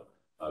another.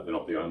 They're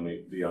not the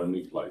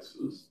only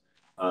places.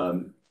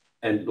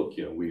 And look,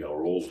 we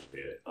are all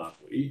aware,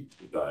 aren't we,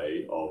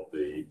 today, of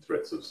the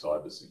threats of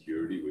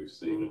cybersecurity. We've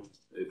seen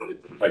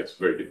it takes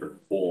very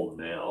different form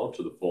now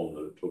to the form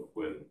that it took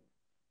when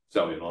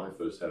Sally and I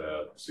first had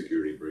our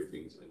security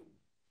briefings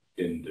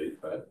in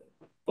DFAT.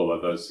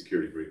 Although those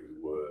security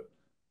briefings were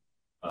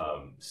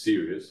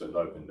serious and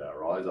opened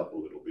our eyes up a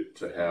little bit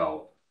to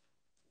how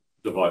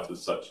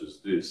devices such as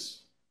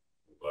this,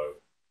 although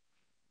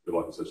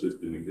devices such as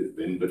this didn't exist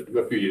then, but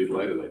a few years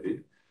later they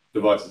did,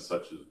 devices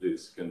such as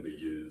this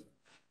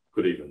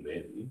could even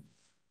then,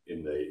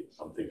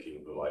 I'm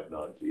thinking the late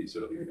 90s,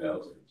 early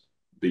 2000s,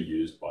 be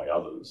used by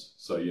others.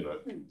 So,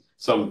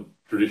 some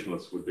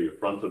traditionalists would be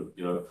affronted,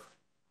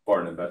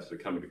 foreign ambassador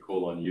coming to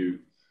call on you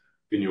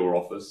in your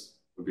office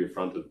would be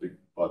affronted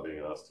by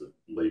being asked to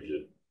leave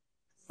your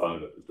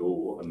phone at the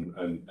door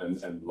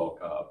and lock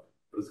up.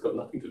 But it's got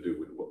nothing to do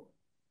with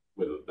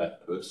whether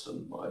that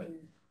person might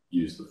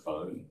use the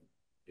phone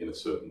in a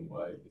certain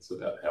way. It's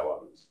about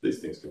how these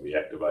things can be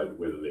activated,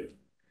 whether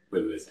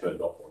they're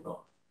turned off or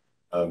not.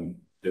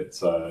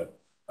 It's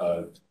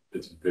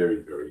very,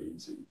 very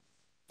easy.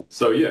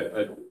 So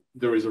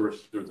there's a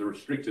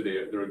restricted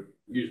area. There are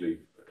usually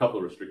a couple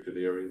of restricted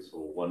areas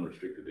or one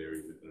restricted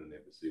area within an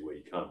embassy where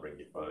you can't bring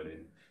your phone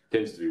in. It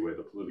tends to be where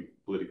the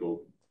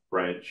political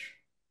branch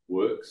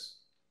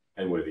works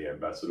and where the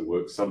ambassador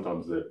works.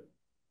 Sometimes the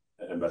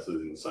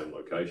ambassador's in the same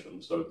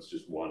location, so it's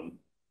just one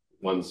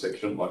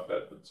section like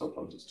that, but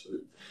sometimes it's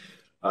two.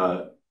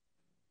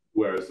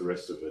 Whereas the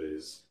rest of it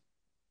is,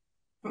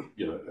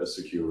 as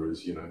secure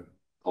as,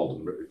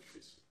 Holden British.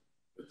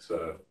 It's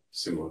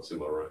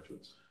similar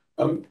arrangements.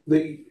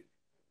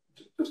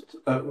 Just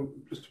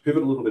to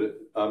pivot a little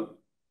bit,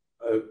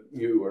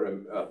 you were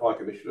a High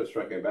Commissioner,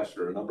 Australian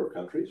Ambassador in a number of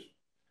countries.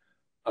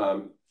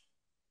 I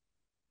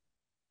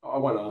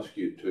won't ask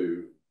you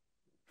to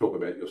talk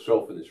about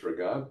yourself in this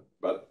regard,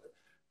 but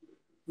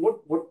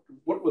what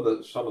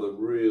were some of the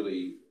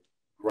really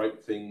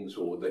great things,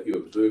 or that you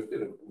observed,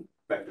 in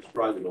fact,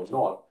 Australian or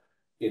not,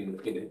 in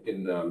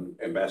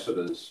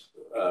ambassadors,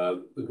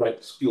 the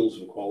great skills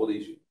and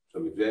qualities,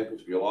 some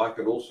examples if you like,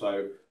 and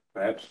also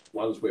perhaps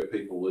ones where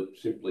people would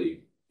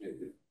simply,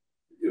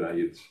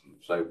 you'd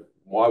say,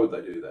 why would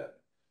they do that?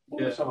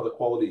 What are some of the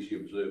qualities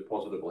you observed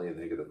positively and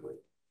negatively?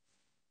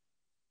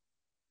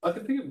 I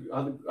can think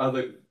of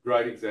other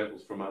great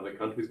examples from other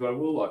countries, but I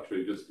will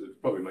actually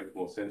it probably makes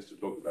more sense to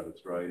talk about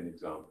Australian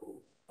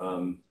example.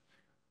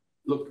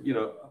 Look,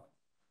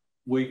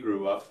 we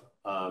grew up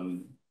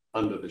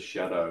under the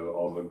shadow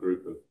of a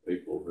group of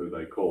people who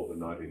they called the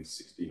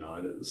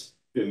 1969ers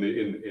in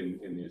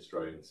the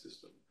Australian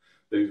system.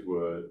 These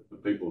were the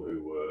people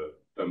who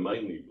they're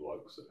mainly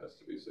blokes, it has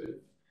to be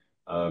said.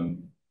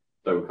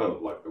 They were kind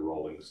of like the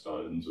Rolling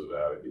Stones of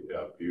our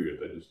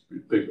period.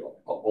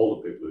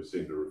 All the people who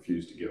seemed to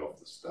refuse to get off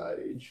the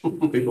stage,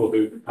 people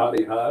who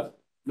party hard.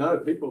 No,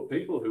 people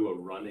who were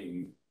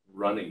running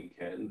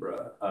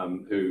Canberra,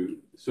 who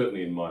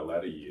certainly in my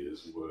latter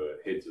years were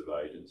heads of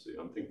agency.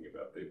 I'm thinking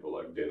about people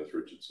like Dennis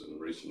Richardson,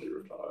 recently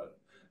retired,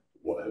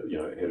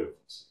 head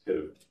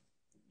of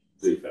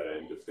DFAT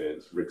and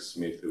Defence. Rick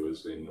Smith, who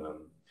was in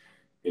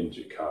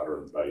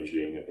Jakarta and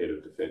Beijing, and head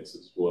of Defence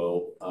as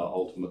well,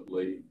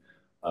 ultimately.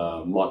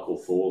 Michael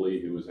Thorley,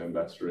 who was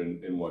ambassador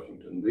in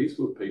Washington. These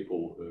were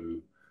people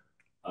who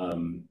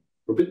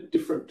were a bit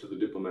different to the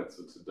diplomats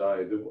of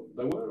today. There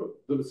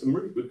were some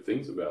really good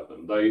things about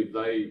them.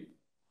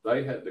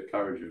 They had the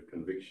courage of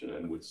conviction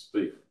and would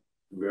speak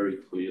very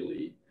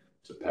clearly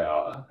to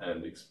power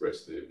and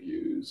express their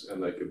views,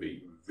 and they could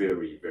be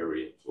very,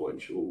 very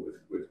influential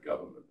with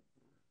government.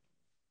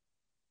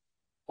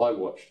 I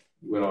watched,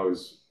 when I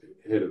was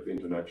head of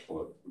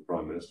international at the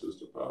Prime Minister's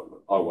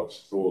Department, I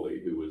watched Thorley,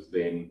 who was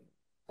then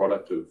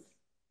product of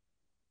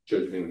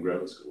Church of England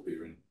Grammar School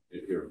here in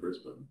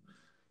Brisbane,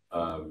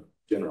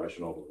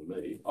 generation older than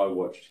me. I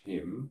watched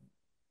him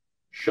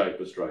shape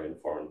Australian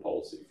foreign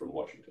policy from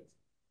Washington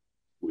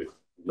with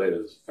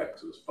letters,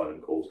 faxes, phone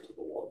calls to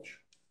the lodge.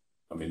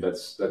 I mean,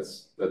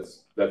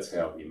 that's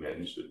how he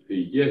managed it.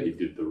 He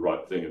did the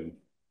right thing and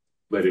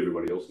let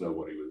everybody else know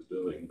what he was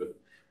doing, but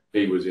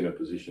he was in a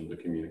position to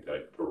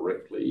communicate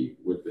directly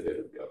with the head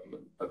of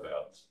government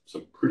about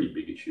some pretty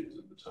big issues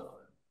at the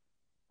time,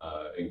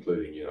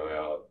 including,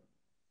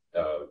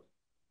 our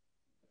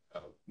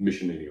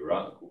mission in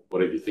Iraq.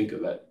 Whatever you think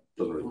of that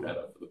doesn't really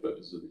matter for the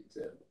purpose of the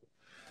example.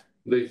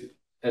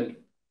 And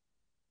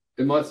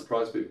it might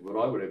surprise people, but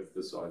I would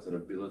emphasise an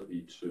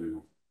ability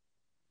to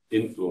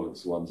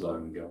influence one's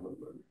own government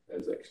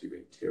as actually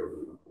being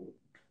terribly important.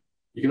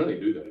 You can only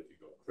do that if you've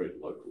got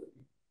cred locally.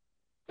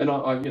 And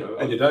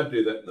and you don't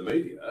do that in the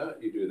media.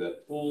 You do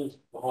that all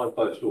behind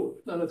closed doors.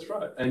 No, that's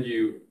right. And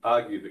you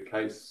argue the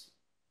case,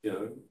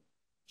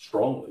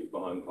 strongly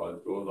behind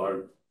closed doors.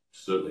 I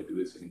certainly do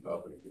this in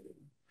public.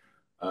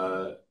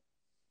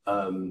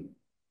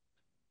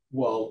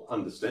 While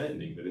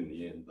understanding that in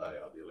the end they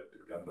are the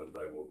elected government,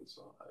 they will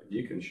decide.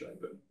 You can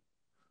shape it.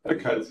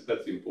 Okay,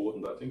 that's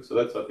important, I think. So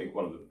that's, I think,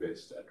 one of the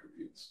best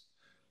attributes.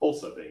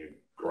 Also, being a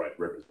great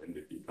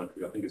representative of your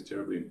country, I think, is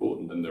terribly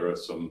important. And there are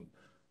some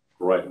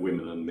great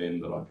women and men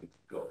that I can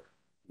think of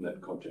in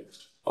that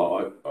context.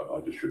 I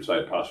just should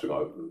say, passing, I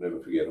will never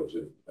forget, I was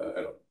at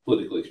a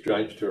political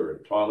exchange tour in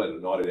Thailand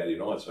in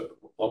 1989, so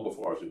long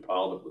before I was in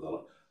Parliament, with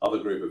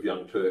another group of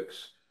young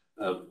Turks,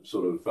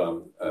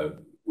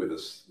 with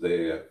us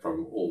there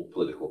from all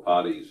political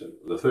parties. And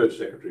the third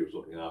secretary was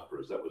looking after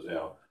us. That was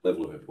our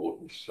level of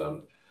importance,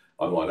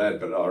 I might add.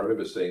 But I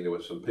remember seeing there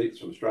were some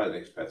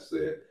Australian expats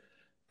there,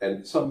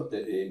 and some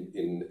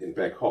in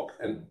Bangkok,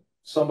 and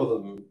some of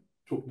them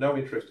took no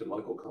interest in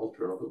local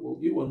culture. And I thought, well,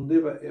 you will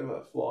never,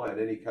 ever fly in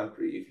any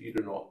country if you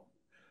do not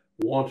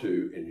want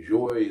to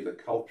enjoy the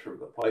culture of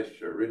the place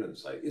you're in and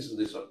say, isn't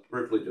this a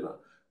privilege and a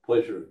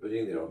pleasure of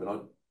being there? I mean, I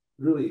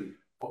really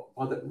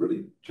find that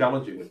really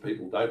challenging when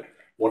people don't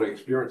want to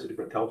experience a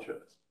different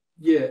culture.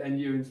 Yeah, and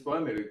you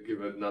inspire me to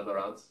give another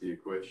answer to your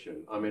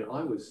question. I mean,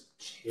 I was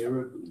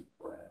terribly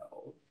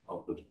proud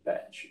of the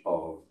batch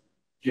of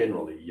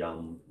generally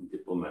young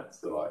diplomats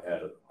that I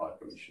had at the High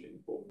Commission in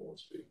Port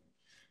Moresby.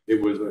 It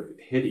was a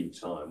heady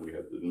time. We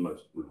had the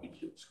most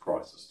ridiculous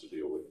crisis to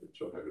deal with, which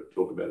I'm happy to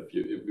talk about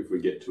if we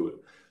get to it.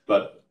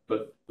 But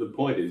the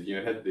point is, you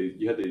had these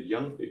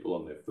young people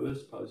on their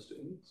first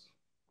postings.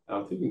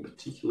 I'm thinking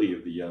particularly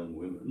of the young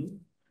women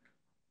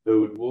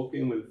who would walk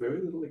in with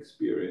very little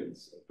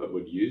experience, but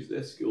would use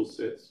their skill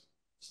sets,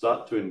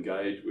 start to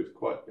engage with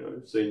quite,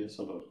 senior,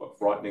 sometimes quite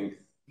frightening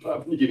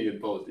beginning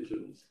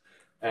politicians,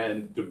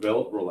 and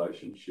develop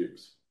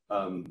relationships,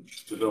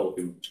 develop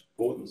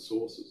important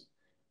sources,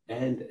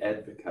 and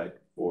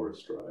advocate for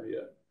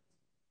Australia.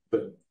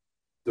 But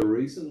the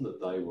reason that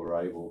they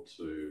were able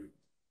to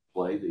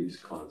play these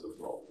kinds of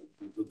roles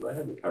is that they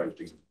had the courage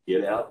to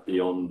get out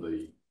beyond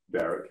the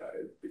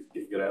barricades,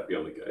 get out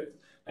beyond the gates,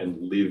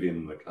 and live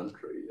in the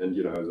country. And,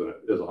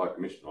 as a High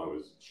Commissioner, I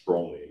was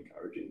strongly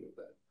encouraging of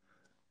that.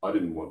 I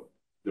didn't want,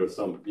 there are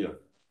some,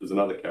 there's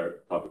another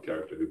type of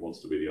character who wants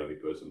to be the only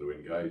person to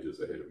engage as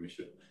a head of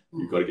mission.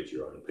 You've got to get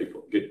your own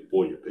people, get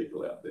all your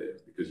people out there,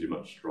 because you're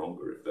much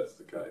stronger if that's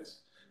the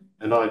case.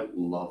 And I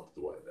loved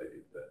the way they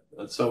did that.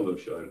 And some of them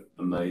showed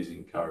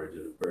amazing courage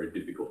at a very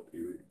difficult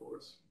period for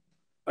us.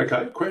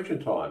 Okay,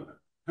 question time.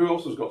 Who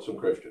else has got some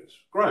questions?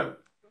 Graham.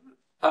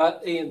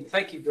 Ian,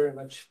 thank you very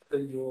much for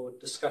your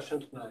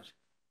discussion tonight.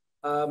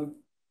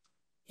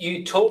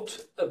 You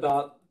talked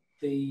about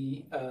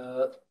the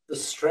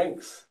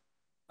strength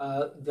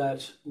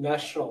that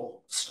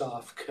national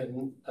staff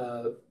can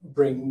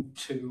bring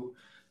to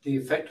the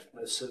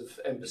effectiveness of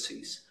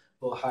embassies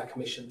or high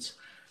commissions.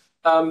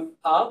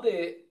 Are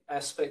there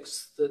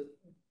aspects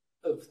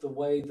of the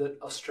way that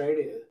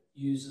Australia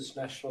uses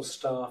national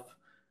staff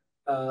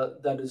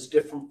that is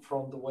different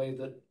from the way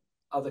that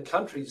other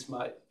countries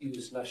might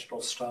use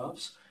national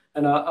staffs?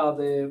 And are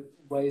there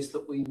ways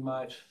that we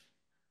might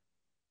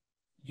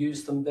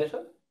use them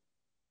better?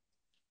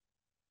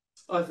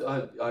 I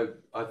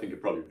think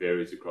it probably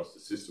varies across the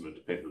system and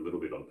depends a little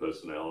bit on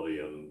personality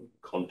and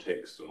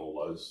context and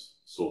all those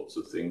sorts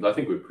of things. I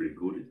think we're pretty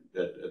good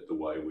at the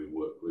way we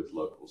work with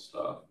local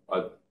staff.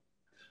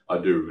 I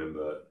do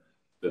remember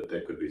that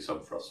there could be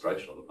some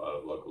frustration on the part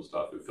of local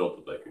staff who felt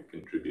that they could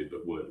contribute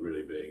but weren't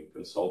really being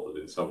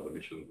consulted in some of the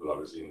missions that I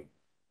was in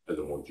as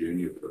a more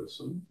junior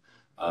person.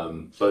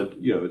 So,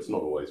 it's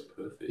not always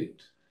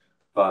perfect,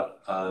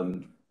 but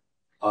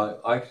I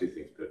actually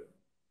think that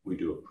we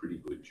do a pretty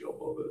good job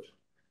of it.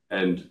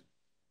 And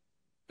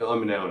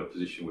I'm now in a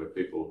position where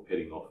people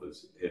heading off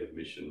as head of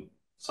mission,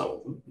 some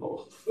of them, not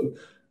all of them,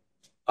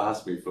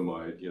 ask me for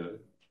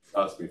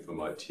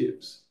my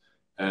tips.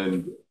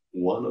 And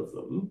one of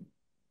them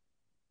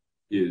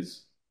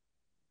is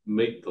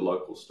meet the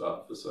local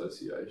staff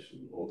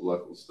association or the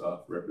local staff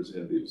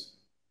representatives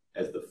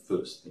as the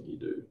first thing you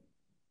do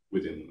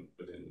within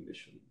the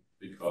mission,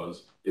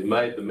 because the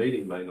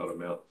meeting may not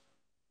amount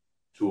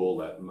to all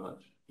that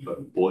much,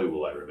 but boy,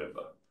 will they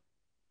remember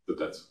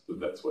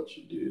that's what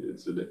you did.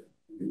 It's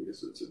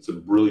a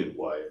brilliant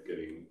way of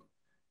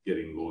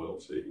getting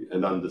loyalty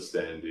and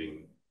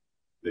understanding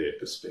their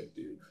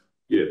perspective.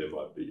 Yeah, there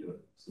might be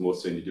some more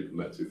senior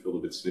diplomats who feel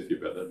a bit sniffy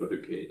about that, but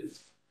who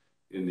cares?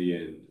 In the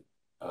end,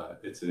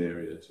 it's an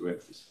area to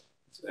emphasise,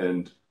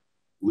 and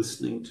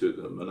listening to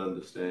them and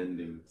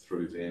understanding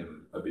through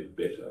them a bit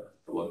better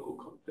the local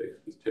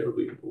context is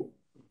terribly important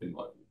in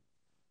my view.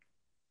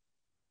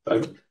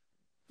 David?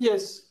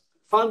 Yes,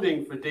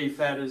 funding for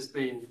DFAT has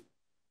been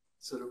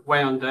sort of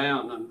wound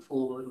down and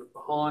fallen a little bit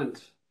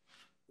behind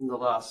in the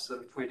last sort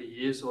of 20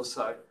 years or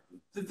so.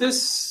 Did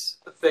this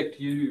affect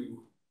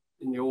you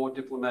in your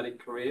diplomatic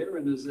career,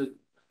 and is it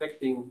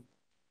affecting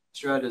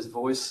Australia's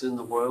voice in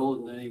the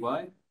world in any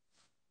way?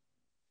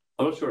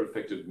 I'm not sure it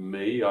affected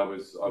me. I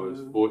was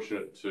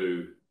fortunate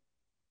to,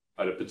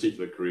 I had a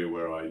particular career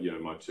where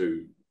my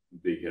two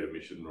big head of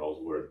mission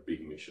roles were at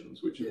big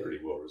missions, which are pretty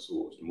well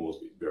resourced, and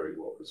Moresby's very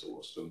well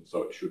resourced, and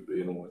so it should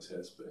be and always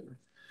has been.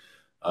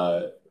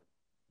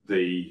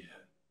 The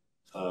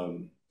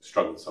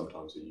struggle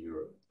sometimes in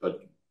Europe,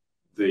 but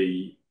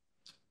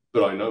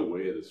I know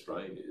where the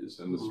strain is,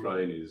 and the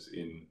strain is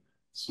in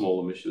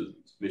smaller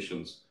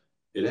missions.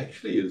 It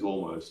actually is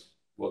almost,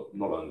 well,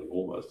 not only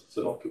almost, it's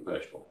an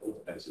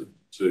occupational hazard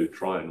to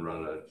try and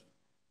run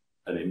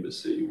an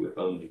embassy with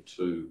only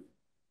 2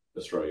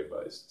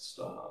 Australia-based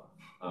staff,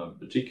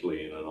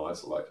 particularly in an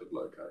isolated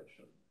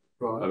location.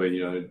 Right. I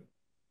mean,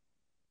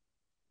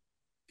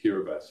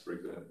 Kiribati, for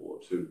example, or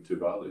to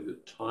Bali, they're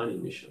tiny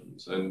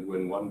missions, and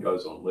when one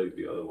goes on leave,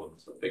 the other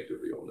one's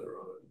effectively on their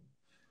own.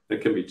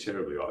 It can be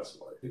terribly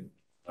isolating,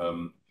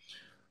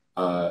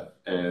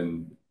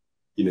 and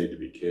you need to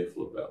be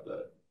careful about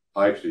that.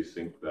 I actually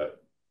think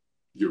that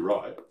you're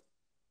right.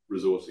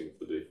 Resourcing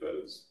for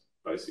DFAT is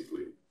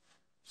basically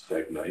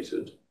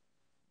stagnated,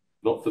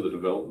 not for the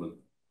development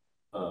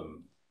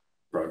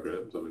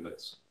programs. I mean,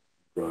 that's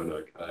grown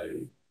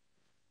okay,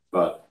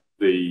 but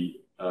that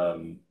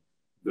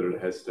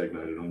it has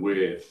stagnated, and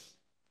where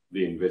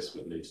the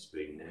investment needs to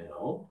be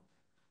now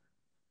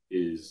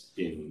is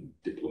in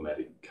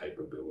diplomatic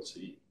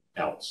capability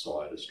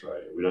outside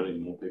Australia. We don't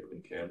need more people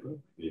in Canberra.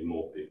 We need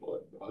more people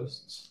at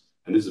posts,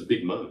 and this is a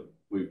big moment.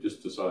 We've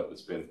just decided to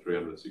spend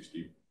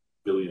 $360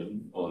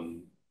 billion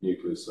on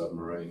nuclear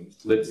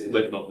submarines.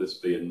 Let not this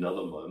be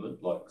another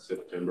moment like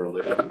September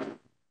 11th,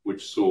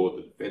 which saw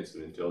the defence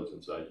and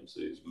intelligence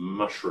agencies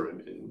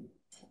mushroom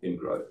in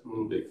growth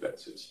in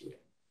DFAT's history.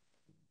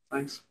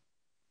 Thanks.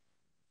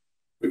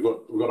 We've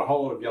got a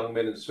whole lot of young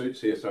men in suits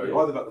here, so we've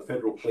either got the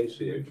federal police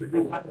here,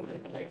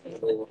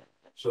 or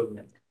some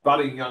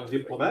budding young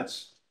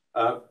diplomats.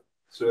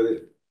 So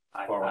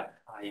Hi,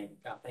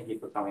 thank you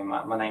for coming.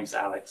 My name's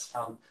Alex.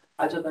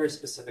 I have a very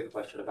specific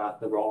question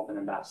about the role of an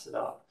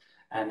ambassador,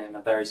 and in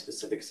a very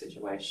specific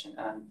situation.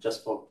 And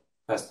just for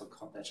personal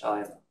context,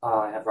 I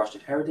have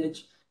Russian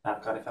heritage.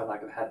 I've kind of felt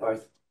like I've had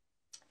both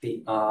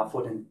feet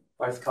foot in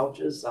both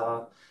cultures,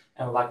 and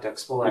I'd like to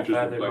explore that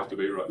further. Interesting place to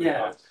be right now.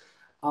 Yeah.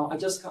 I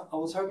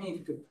was hoping if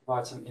you could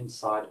provide some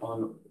insight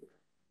on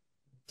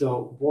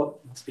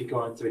what must be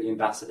going through the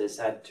ambassador's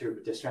head,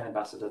 to the Australian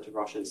ambassador to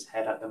Russia's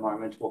head at the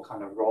moment. What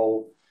kind of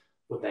role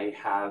would they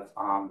have?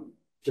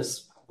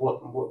 Just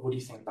what do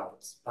you think about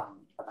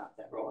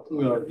that role?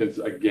 Well, it's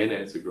again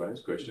answer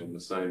Graham's question in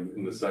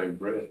the same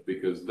breath,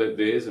 because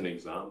there's an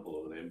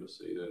example of an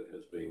embassy that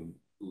has been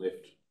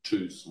left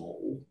too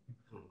small.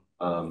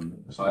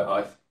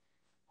 So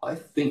I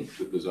think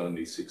that there's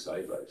only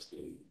 6A based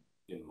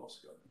in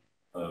Moscow.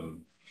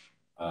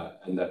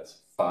 And that's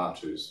far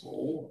too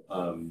small.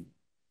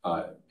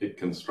 It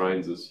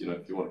constrains us.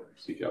 If you want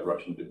to seek out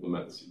Russian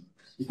diplomats,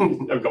 you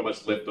haven't got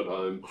much left at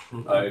home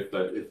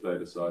if they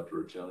decide to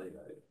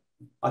retaliate.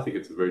 I think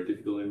it's a very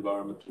difficult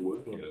environment to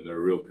work in, and there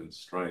are real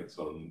constraints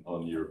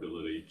on your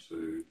ability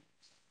to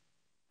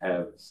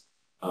have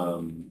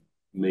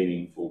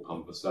meaningful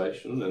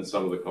conversation, and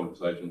some of the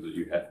conversations that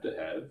you have to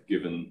have,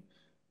 given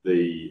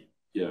the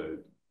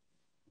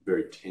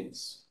very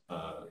tense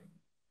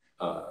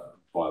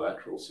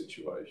bilateral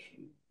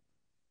situation,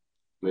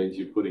 means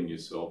you're putting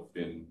yourself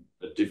in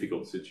a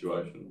difficult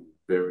situation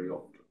very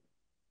often,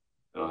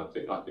 and I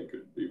think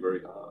it'd be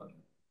very hard.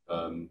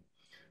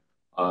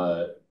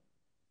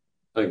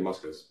 I think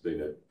Moscow's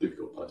been a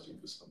difficult placing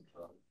for some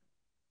time,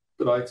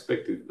 but I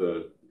expected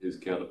his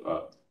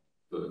counterpart,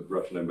 the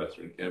Russian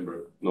ambassador in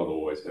Canberra, not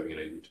always having an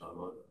easy time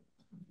either.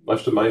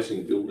 most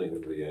amazing building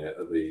of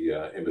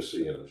the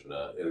embassy in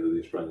the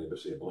Australian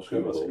embassy in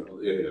Moscow.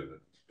 Yeah,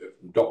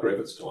 Dr.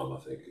 Everett's time, I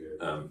think.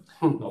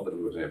 Not that he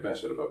was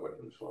ambassador, but when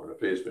he was foreign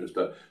affairs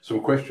minister.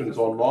 Some questions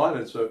online,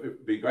 and so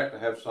it'd be great to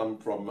have some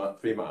from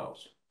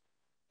females.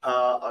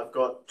 I've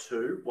got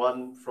 2.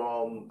 One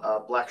from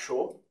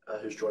Blackshaw,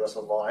 who's joined us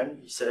online.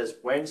 He says,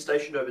 when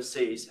stationed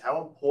overseas,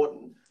 how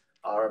important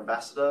are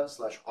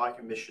ambassador/high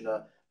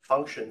commissioner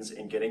functions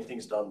in getting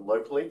things done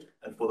locally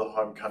and for the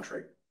home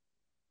country?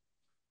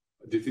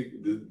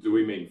 Do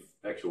we mean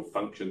actual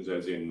functions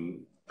as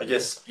in, I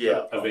guess,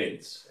 yeah.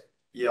 Events?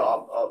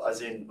 Yeah,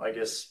 as in, I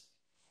guess...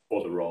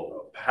 Or the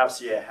role?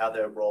 Perhaps, yeah, how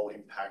their role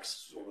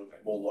impacts sort of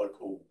more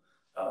local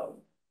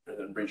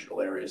and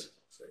regional areas.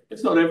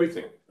 It's not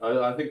everything.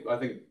 I think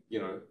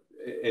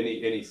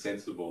any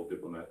sensible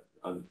diplomat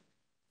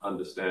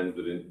understands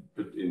that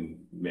in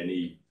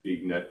many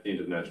big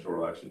international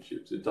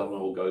relationships, it doesn't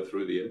all go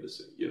through the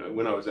embassy.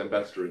 When I was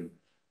ambassador in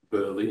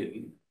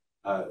Berlin,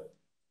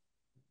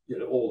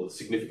 all the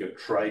significant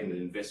trade and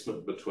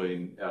investment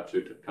between our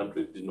 2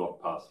 countries did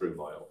not pass through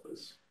my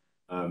office.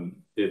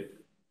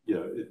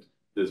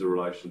 There's a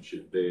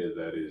relationship there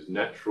that is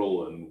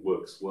natural and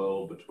works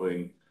well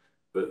between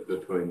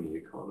the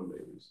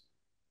economies.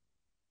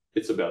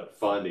 It's about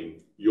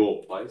finding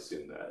your place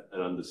in that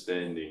and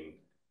understanding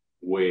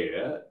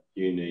where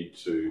you need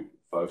to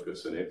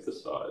focus and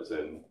emphasise,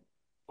 and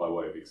by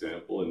way of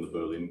example, in the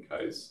Berlin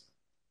case,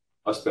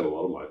 I spent a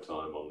lot of my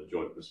time on the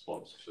joint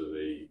response to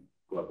the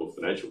global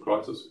financial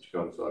crisis, which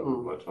coincided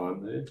with my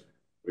time there.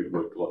 We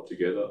worked a lot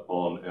together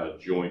on our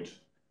joint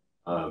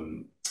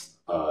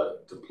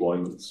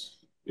deployments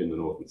in the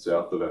north and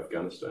south of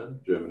Afghanistan,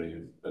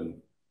 Germany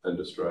and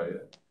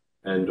Australia,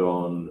 and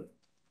on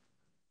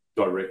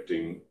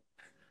directing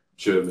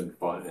German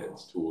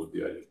finance toward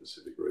the Asia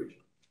Pacific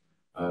region.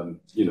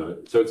 You know,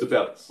 so it's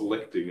about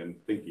selecting and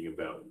thinking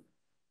about.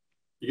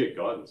 You get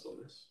guidance on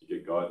this. You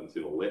get guidance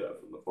in a letter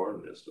from the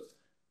foreign minister,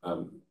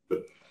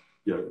 but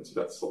you know, it's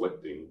about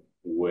selecting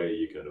where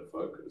you're going to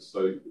focus.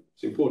 So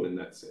it's important in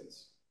that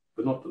sense,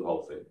 but not for the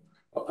whole thing.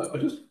 I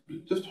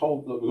just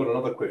hold. We've got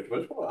another question. I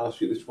just want to ask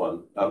you this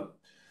one.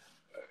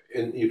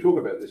 And you talk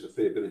about this a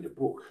fair bit in your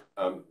book.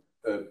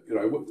 You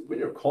know, when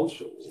you're a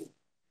consul,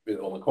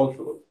 on the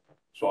consular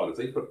side of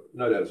things, but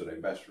no doubt as an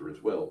ambassador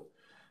as well,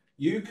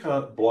 you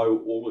can't blow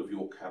all of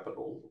your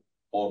capital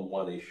on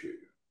one issue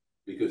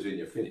because then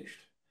you're finished.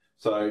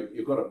 So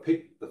you've got to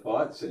pick the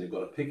fights, and you've got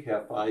to pick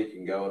how far you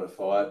can go in a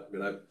fight. You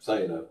know,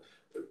 say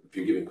if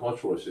you're giving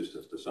consular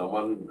assistance to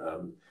someone,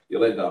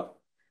 you'll end up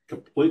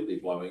completely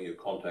blowing your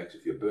contacts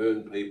if you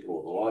burn people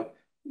or the like.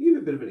 Can you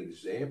give a bit of an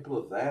example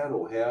of that,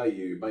 or how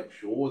you make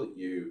sure that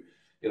you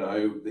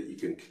know, that you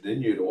can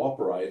continue to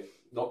operate,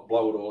 not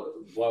blow it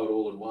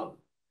all in one?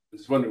 I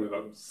was wondering if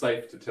I'm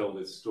safe to tell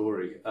this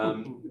story.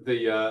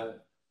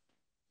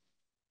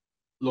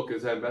 Look,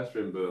 as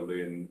ambassador in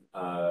Berlin,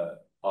 I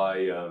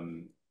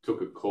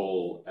took a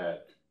call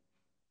at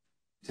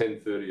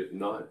 10:30 at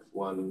night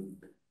one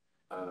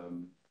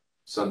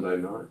Sunday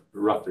night,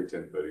 roughly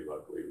 10:30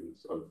 locally.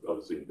 I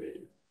was in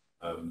bed.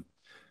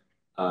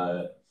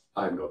 I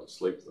hadn't got to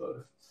sleep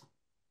though,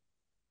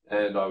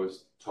 and I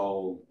was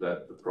told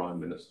that the Prime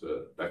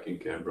Minister back in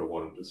Canberra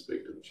wanted to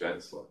speak to the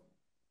Chancellor.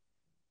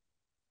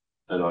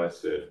 And I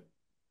said,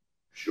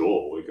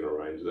 sure, we can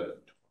arrange that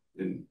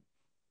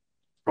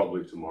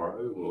probably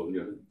tomorrow, or, you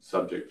know,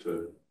 subject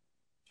to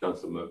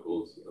Chancellor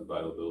Merkel's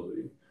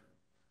availability.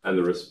 And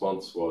the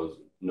response was,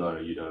 no,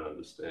 you don't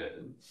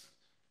understand.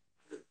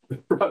 The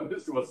Prime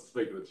Minister wants to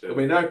speak to the Chancellor.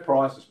 There'll be no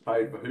price is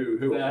paid for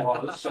who it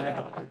was.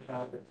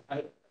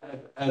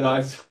 And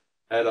I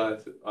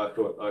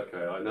thought,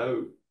 okay, I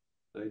know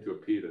I need to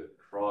appear to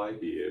cry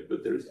here,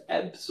 but there is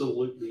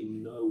absolutely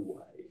no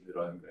way that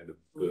I'm going to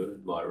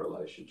burn my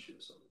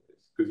relationships on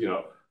this. Because, you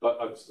know,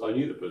 I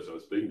knew the person I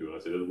was speaking to, and I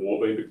said, has war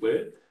been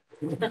declared?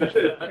 And I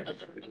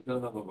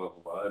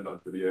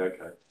said, yeah,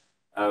 okay.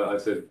 I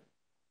said,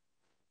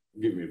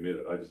 give me a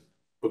minute. I just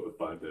put the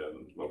phone down,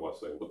 and my wife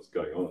saying, what's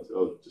going on? I said,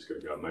 I'm just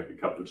going to go and make a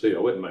cup of tea. I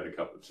went and made a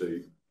cup of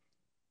tea,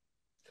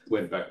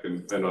 went back,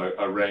 and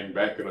I rang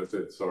back, and I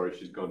said, sorry,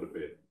 she's gone to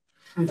bed.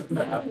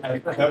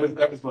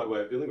 That was my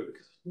way of dealing with it,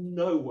 because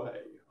no way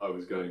I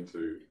was going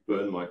to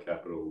burn my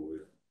capital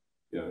with,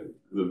 you know,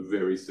 the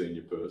very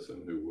senior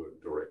person who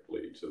worked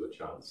directly to the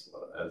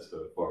Chancellor as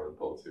her foreign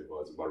policy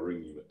advisor by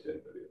ringing him at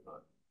 10:30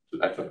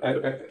 at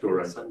night to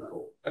arrange that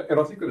call. And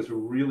I think that is a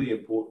really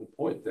important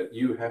point, that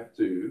you have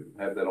to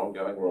have that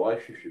ongoing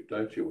relationship,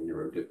 don't you, when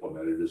you're a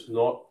diplomat? It is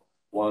not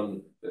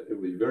one, it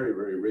would be very,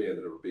 very rare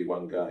that it would be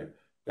one game.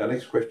 Our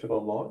next question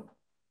online.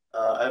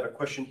 I have a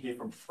question here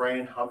from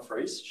Fran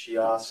Humphreys. She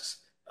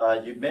asks,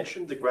 you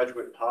mentioned the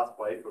graduate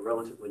pathway for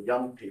relatively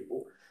young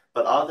people,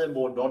 but are there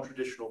more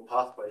non-traditional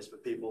pathways for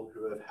people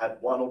who have had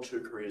one or two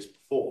careers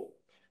before?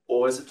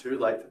 Or is it too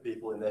late for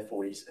people in their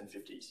 40s and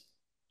 50s?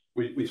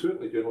 We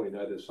certainly generally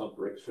know there's some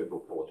for ex-federal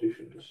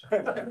politicians.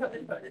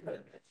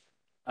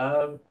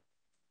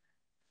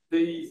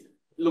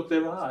 Look,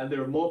 there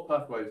are more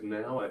pathways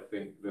now, I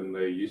think, than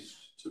there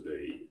used to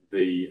be.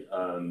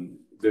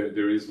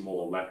 There is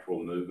more lateral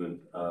movement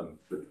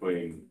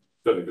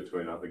certainly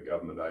between other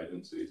government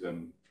agencies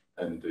and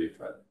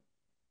DFAT.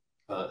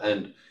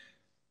 And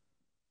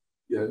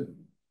you know,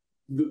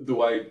 the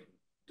way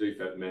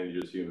DFAT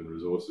manages human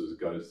resources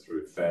goes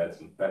through fads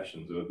and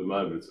fashions, and at the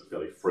moment it's a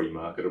fairly free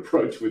market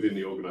approach within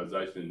the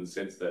organisation, in the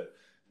sense that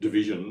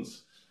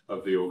divisions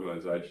of the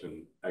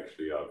organisation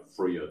actually are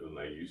freer than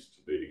they used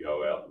to be to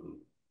go out and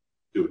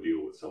do a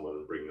deal with someone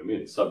and bring them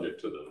in, subject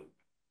to them,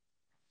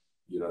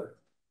 you know,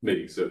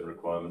 meeting certain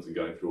requirements and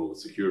going through all the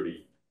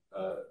security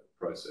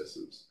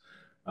processes.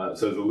 So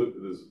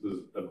there's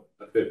a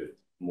fair bit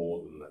more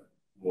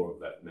of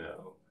that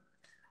now.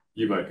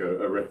 You make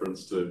a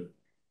reference to,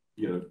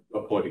 you know,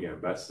 appointing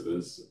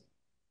ambassadors.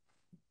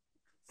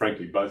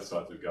 Frankly, both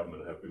sides of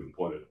government have been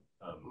appointed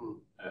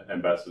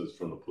ambassadors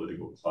from the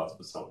political class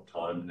for some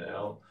time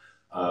now.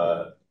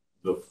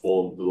 The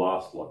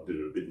last one did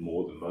it a bit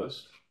more than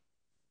most.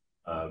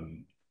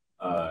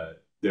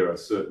 There are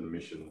certain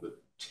missions that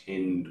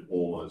tend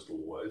almost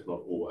always,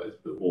 not always,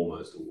 but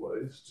almost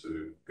always,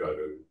 to go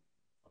to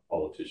a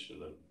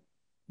politician, and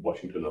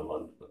Washington and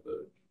London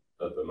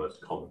are the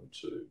most common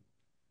two.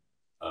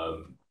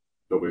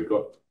 But we've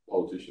got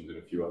politicians in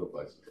a few other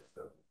places.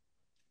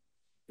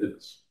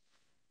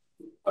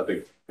 I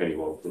think Penny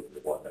will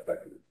like that back.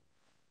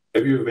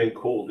 Have you ever been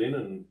called in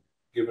and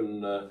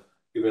given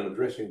given a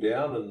dressing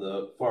down in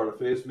the Foreign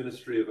Affairs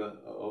Ministry of a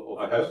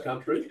host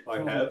country. I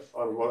have.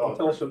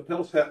 Tell us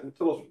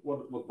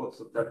what what's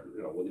the,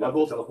 well, you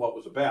don't tell us what it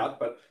was about,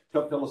 but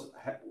tell us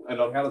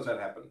how does that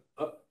happen?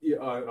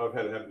 Yeah, I've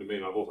had it happen to me,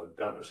 and I've also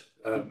done it.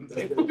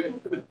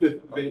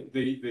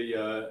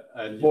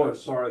 More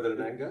sorrow than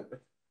in anger.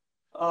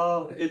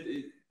 I'm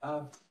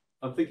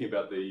thinking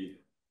about the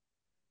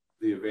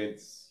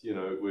events. You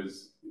know, it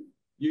was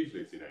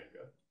usually it's in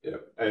anger. Yeah,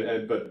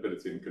 but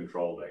it's in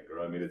controlled anger.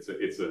 I mean, it's a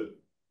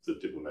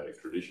diplomatic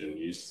tradition.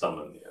 You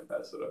summon the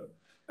ambassador,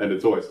 and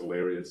it's always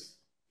hilarious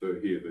to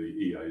hear the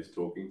EAs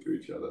talking to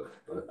each other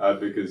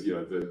because you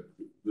know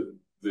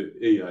the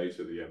EA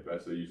to the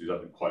ambassador usually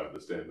doesn't quite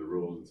understand the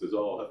rules and says,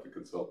 "Oh, I'll have to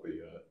consult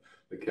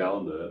the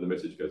calendar," and the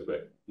message goes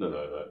back,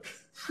 "No,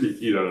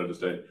 you don't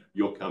understand.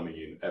 You're coming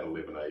in at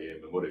 11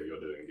 a.m. and whatever you're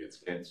doing gets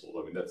cancelled."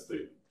 I mean, that's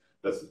the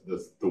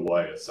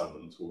way a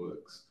summons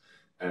works,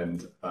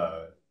 and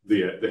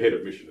the head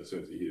of mission, as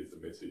soon as he hears the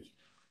message,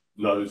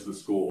 knows the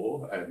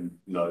score and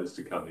knows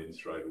to come in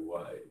straight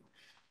away.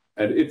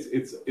 And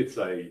it's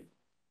a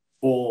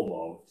form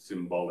of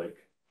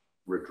symbolic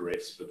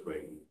redress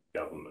between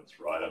governments,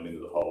 right? I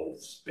mean, the whole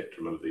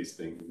spectrum of these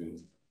things,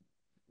 in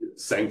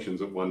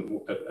sanctions at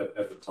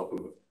the top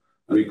of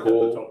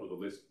the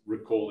list,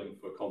 recalling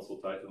for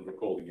consultation,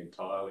 recalling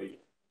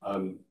entirely,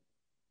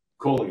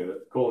 calling a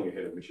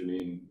head of mission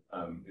in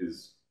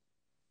is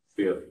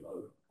fairly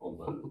low on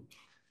the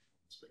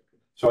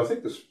spectrum. So I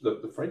think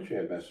the French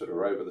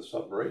ambassador over the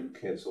submarine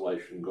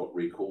cancellation got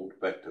recalled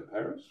back to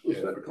Paris. Was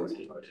that correct?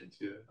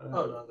 Yeah.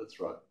 Oh no, that's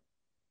right.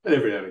 And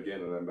every now and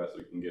again, an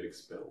ambassador can get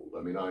expelled.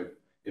 I mean,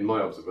 in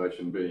my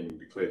observation, being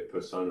declared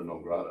persona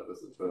non grata,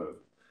 that's the term,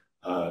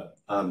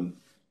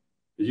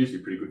 is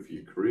usually pretty good for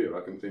your career.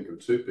 I can think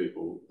of two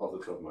people off the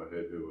top of my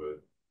head who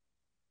were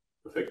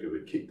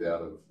effectively kicked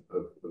out of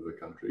the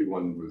country.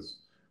 One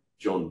was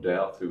John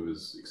Douth, who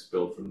was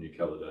expelled from New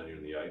Caledonia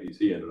in the 80s.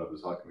 He ended up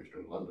as High Commissioner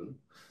in London.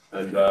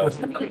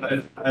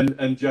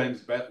 And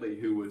James Batley,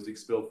 who was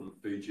expelled from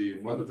Fiji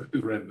in one of the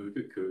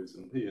Rambuka coups,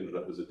 and he ended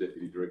up as a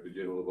Deputy Director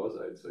General of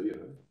AusAid. So, you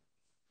know,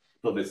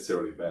 not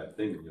necessarily a bad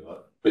thing in your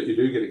life. But you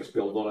do get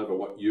expelled not over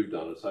what you've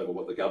done, it's over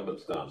what the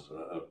government's done.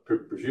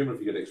 Presumably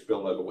if you get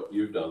expelled over what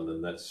you've done,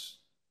 then that's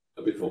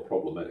a bit more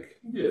problematic.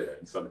 Yeah,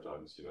 and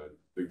sometimes, you know,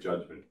 the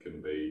judgment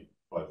can be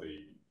by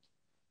the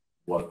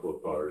local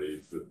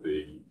authorities that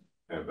the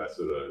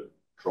ambassador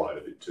tried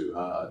a bit too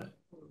hard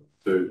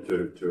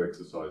to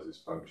exercise his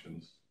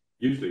functions.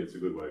 Usually it's a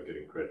good way of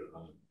getting credit.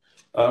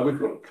 We've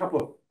got a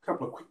couple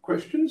of quick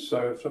questions.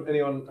 So if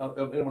anyone else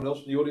in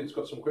the audience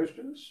got some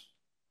questions?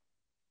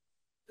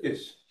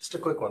 Yes. Just a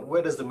quick one.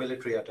 Where does the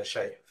military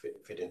attaché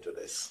fit into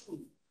this?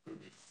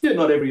 Yeah,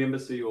 not every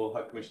embassy or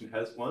high commission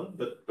has one,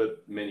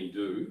 but many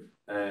do,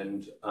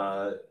 and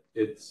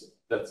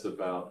that's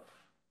about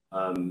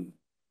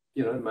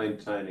you know,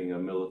 maintaining a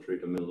military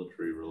to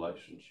military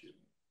relationship.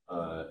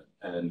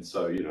 And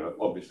so, you know,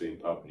 obviously in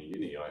Papua New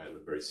Guinea, I had a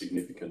very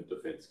significant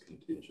defence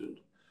contingent.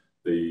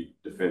 The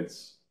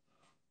defence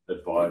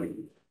advisor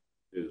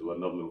is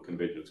another little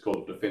convention. It's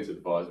called a defence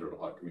advisor of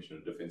a high commissioner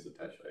and defence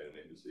attaché at an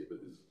embassy, but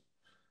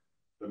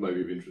that may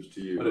be of interest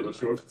to you. I'm not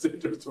sure if it's of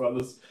interest to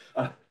others.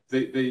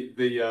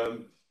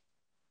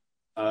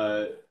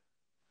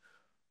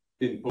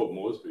 In Port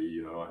Moresby,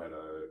 you know, I had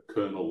a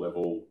colonel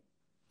level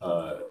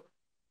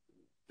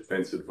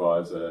defence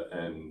advisor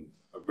and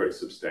a very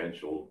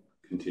substantial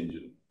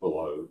contingent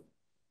below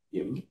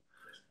him.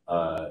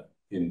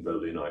 In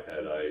Berlin, I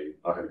had a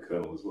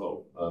colonel as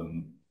well.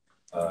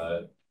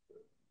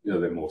 You know,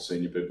 they're more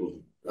senior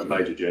people. A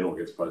major general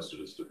gets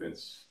posted as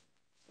defence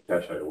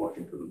attaché to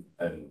Washington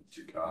and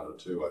Jakarta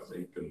too, I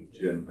think. And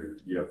generally,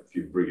 you have a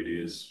few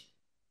brigadiers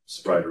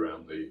sprayed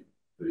around the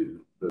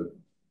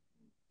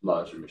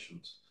larger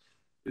missions.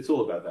 It's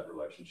all about that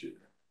relationship.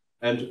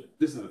 And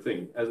this is the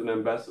thing, as an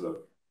ambassador,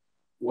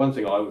 one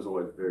thing I was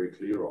always very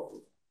clear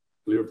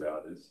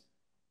about is,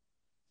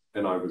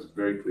 and I was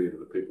very clear to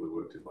the people who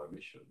worked in my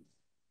mission,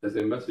 as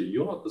an ambassador,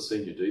 you're not the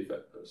senior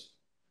DFAT person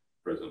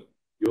present.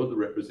 You're the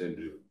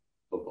representative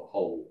of the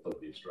whole of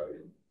the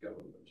Australian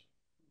government.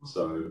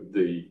 So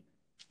the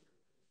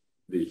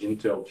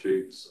intel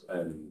chiefs,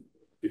 and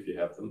if you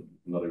have them,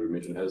 not every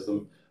mission has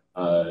them,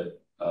 the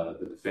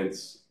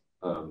defence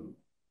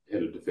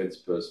head of defence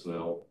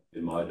personnel,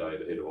 in my day,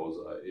 the head of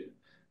AusAid,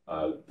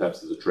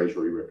 perhaps as a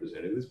treasury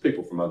representative, there's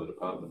people from other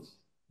departments.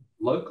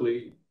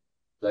 Locally,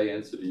 they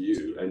answer to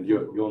you, and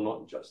you're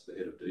not just the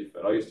head of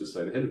DFAT. I used to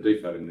say the head of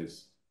DFAT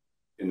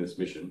in this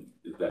mission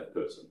is that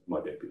person,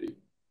 my deputy.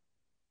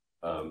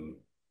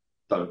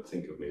 Don't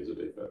think of me as a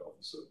DFAT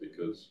officer,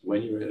 because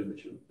when you're head of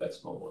mission,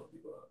 that's not what you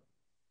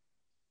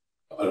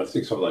are. And I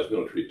think some of those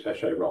military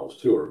attaché roles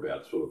too are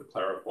about sort of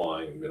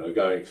clarifying, you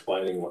know,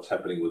 explaining what's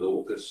happening with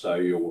AUKUS so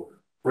your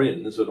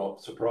friends are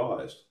not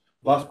surprised.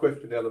 Last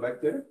question down the back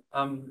there.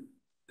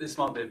 This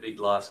might be a big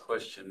last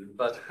question,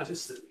 but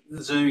just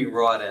zooming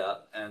right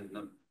out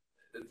and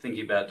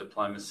thinking about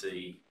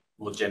diplomacy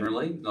more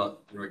generally,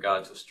 not in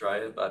regard to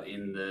Australia, but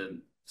in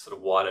the sort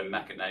of wider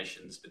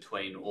machinations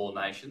between all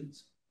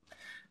nations.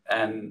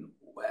 And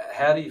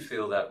how do you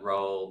feel that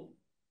role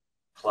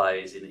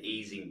plays in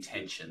easing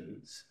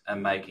tensions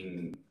and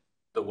making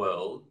the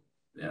world,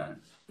 you know,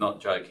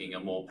 not joking, a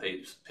more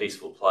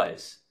peaceful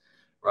place,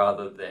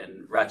 rather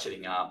than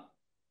ratcheting up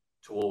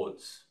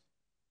towards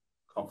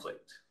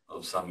conflict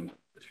of some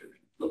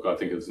description? Look, I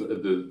think there's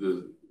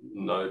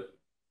no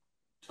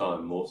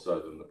time more so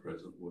than the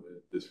present where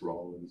this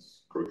role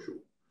is crucial.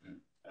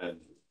 And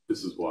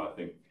this is why I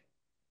think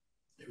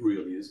it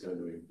really is going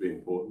to be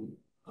important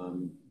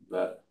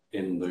that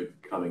in the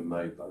coming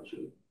May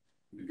budget,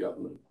 the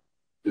government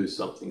do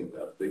something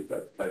about the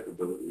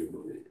capability of the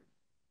rig.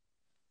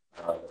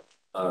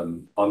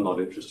 I'm not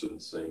interested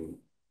in seeing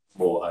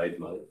more aid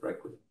money,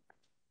 frankly.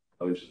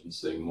 I'm interested in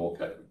seeing more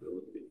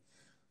capability.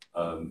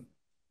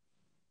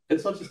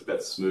 It's not just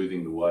about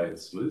smoothing the way and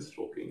smooth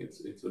talking.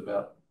 It's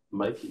about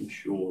making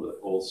sure that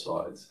all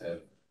sides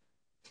have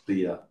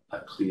a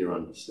clear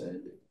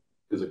understanding.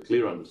 Because a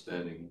clear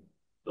understanding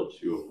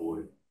helps you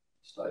avoid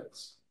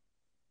mistakes.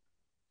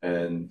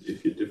 And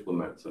if your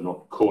diplomats are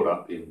not caught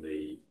up in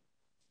the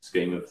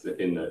scheme of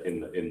in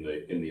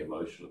the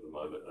emotion of the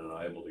moment and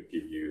are able to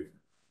give you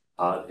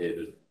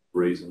hard-headed,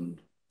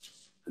 reasoned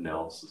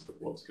analysis of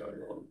what's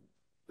going on,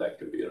 that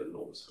can be an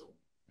enormous help.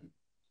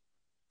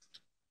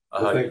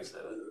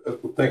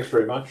 Thanks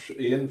very much,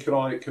 Ian. Can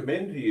I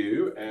commend to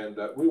you, and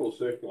we will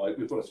circulate,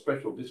 we've got a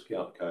special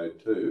discount code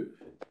too,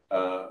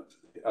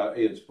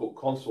 Ian's book,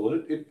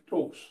 Consular. It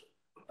talks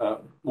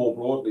more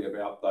broadly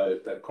about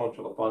that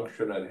consular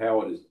function and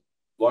how it is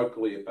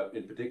locally, but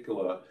in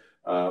particular,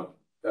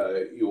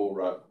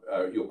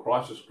 your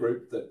crisis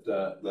group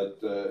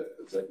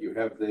that you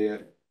have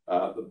there,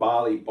 the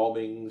Bali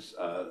bombings,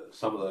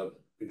 some of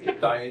the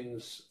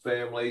Danes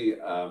family,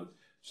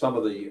 some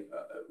of the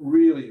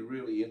really,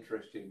 really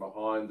interesting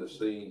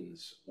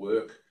behind-the-scenes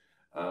work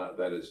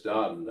that is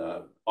done.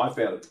 I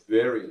found it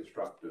very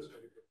instructive,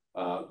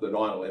 the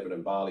 9/11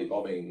 and Bali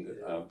bombing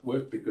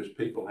work, because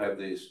people have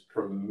this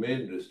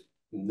tremendous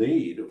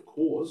need, of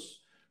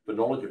course, for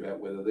knowledge about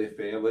whether their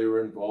family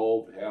are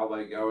involved, how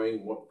they're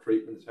going, what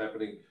treatment's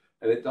happening.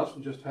 And it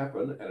doesn't just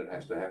happen, and it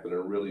has to happen in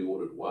a really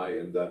ordered way.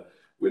 And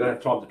we don't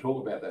have time to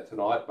talk about that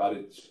tonight, but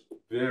it's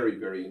very,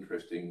 very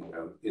interesting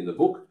in the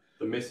book.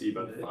 The messy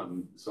but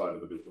fun side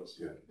of the business.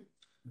 Yeah.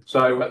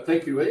 So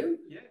thank you, Ian.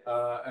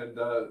 Yeah. And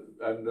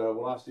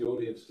we'll ask the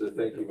audience to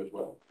thank you as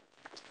well.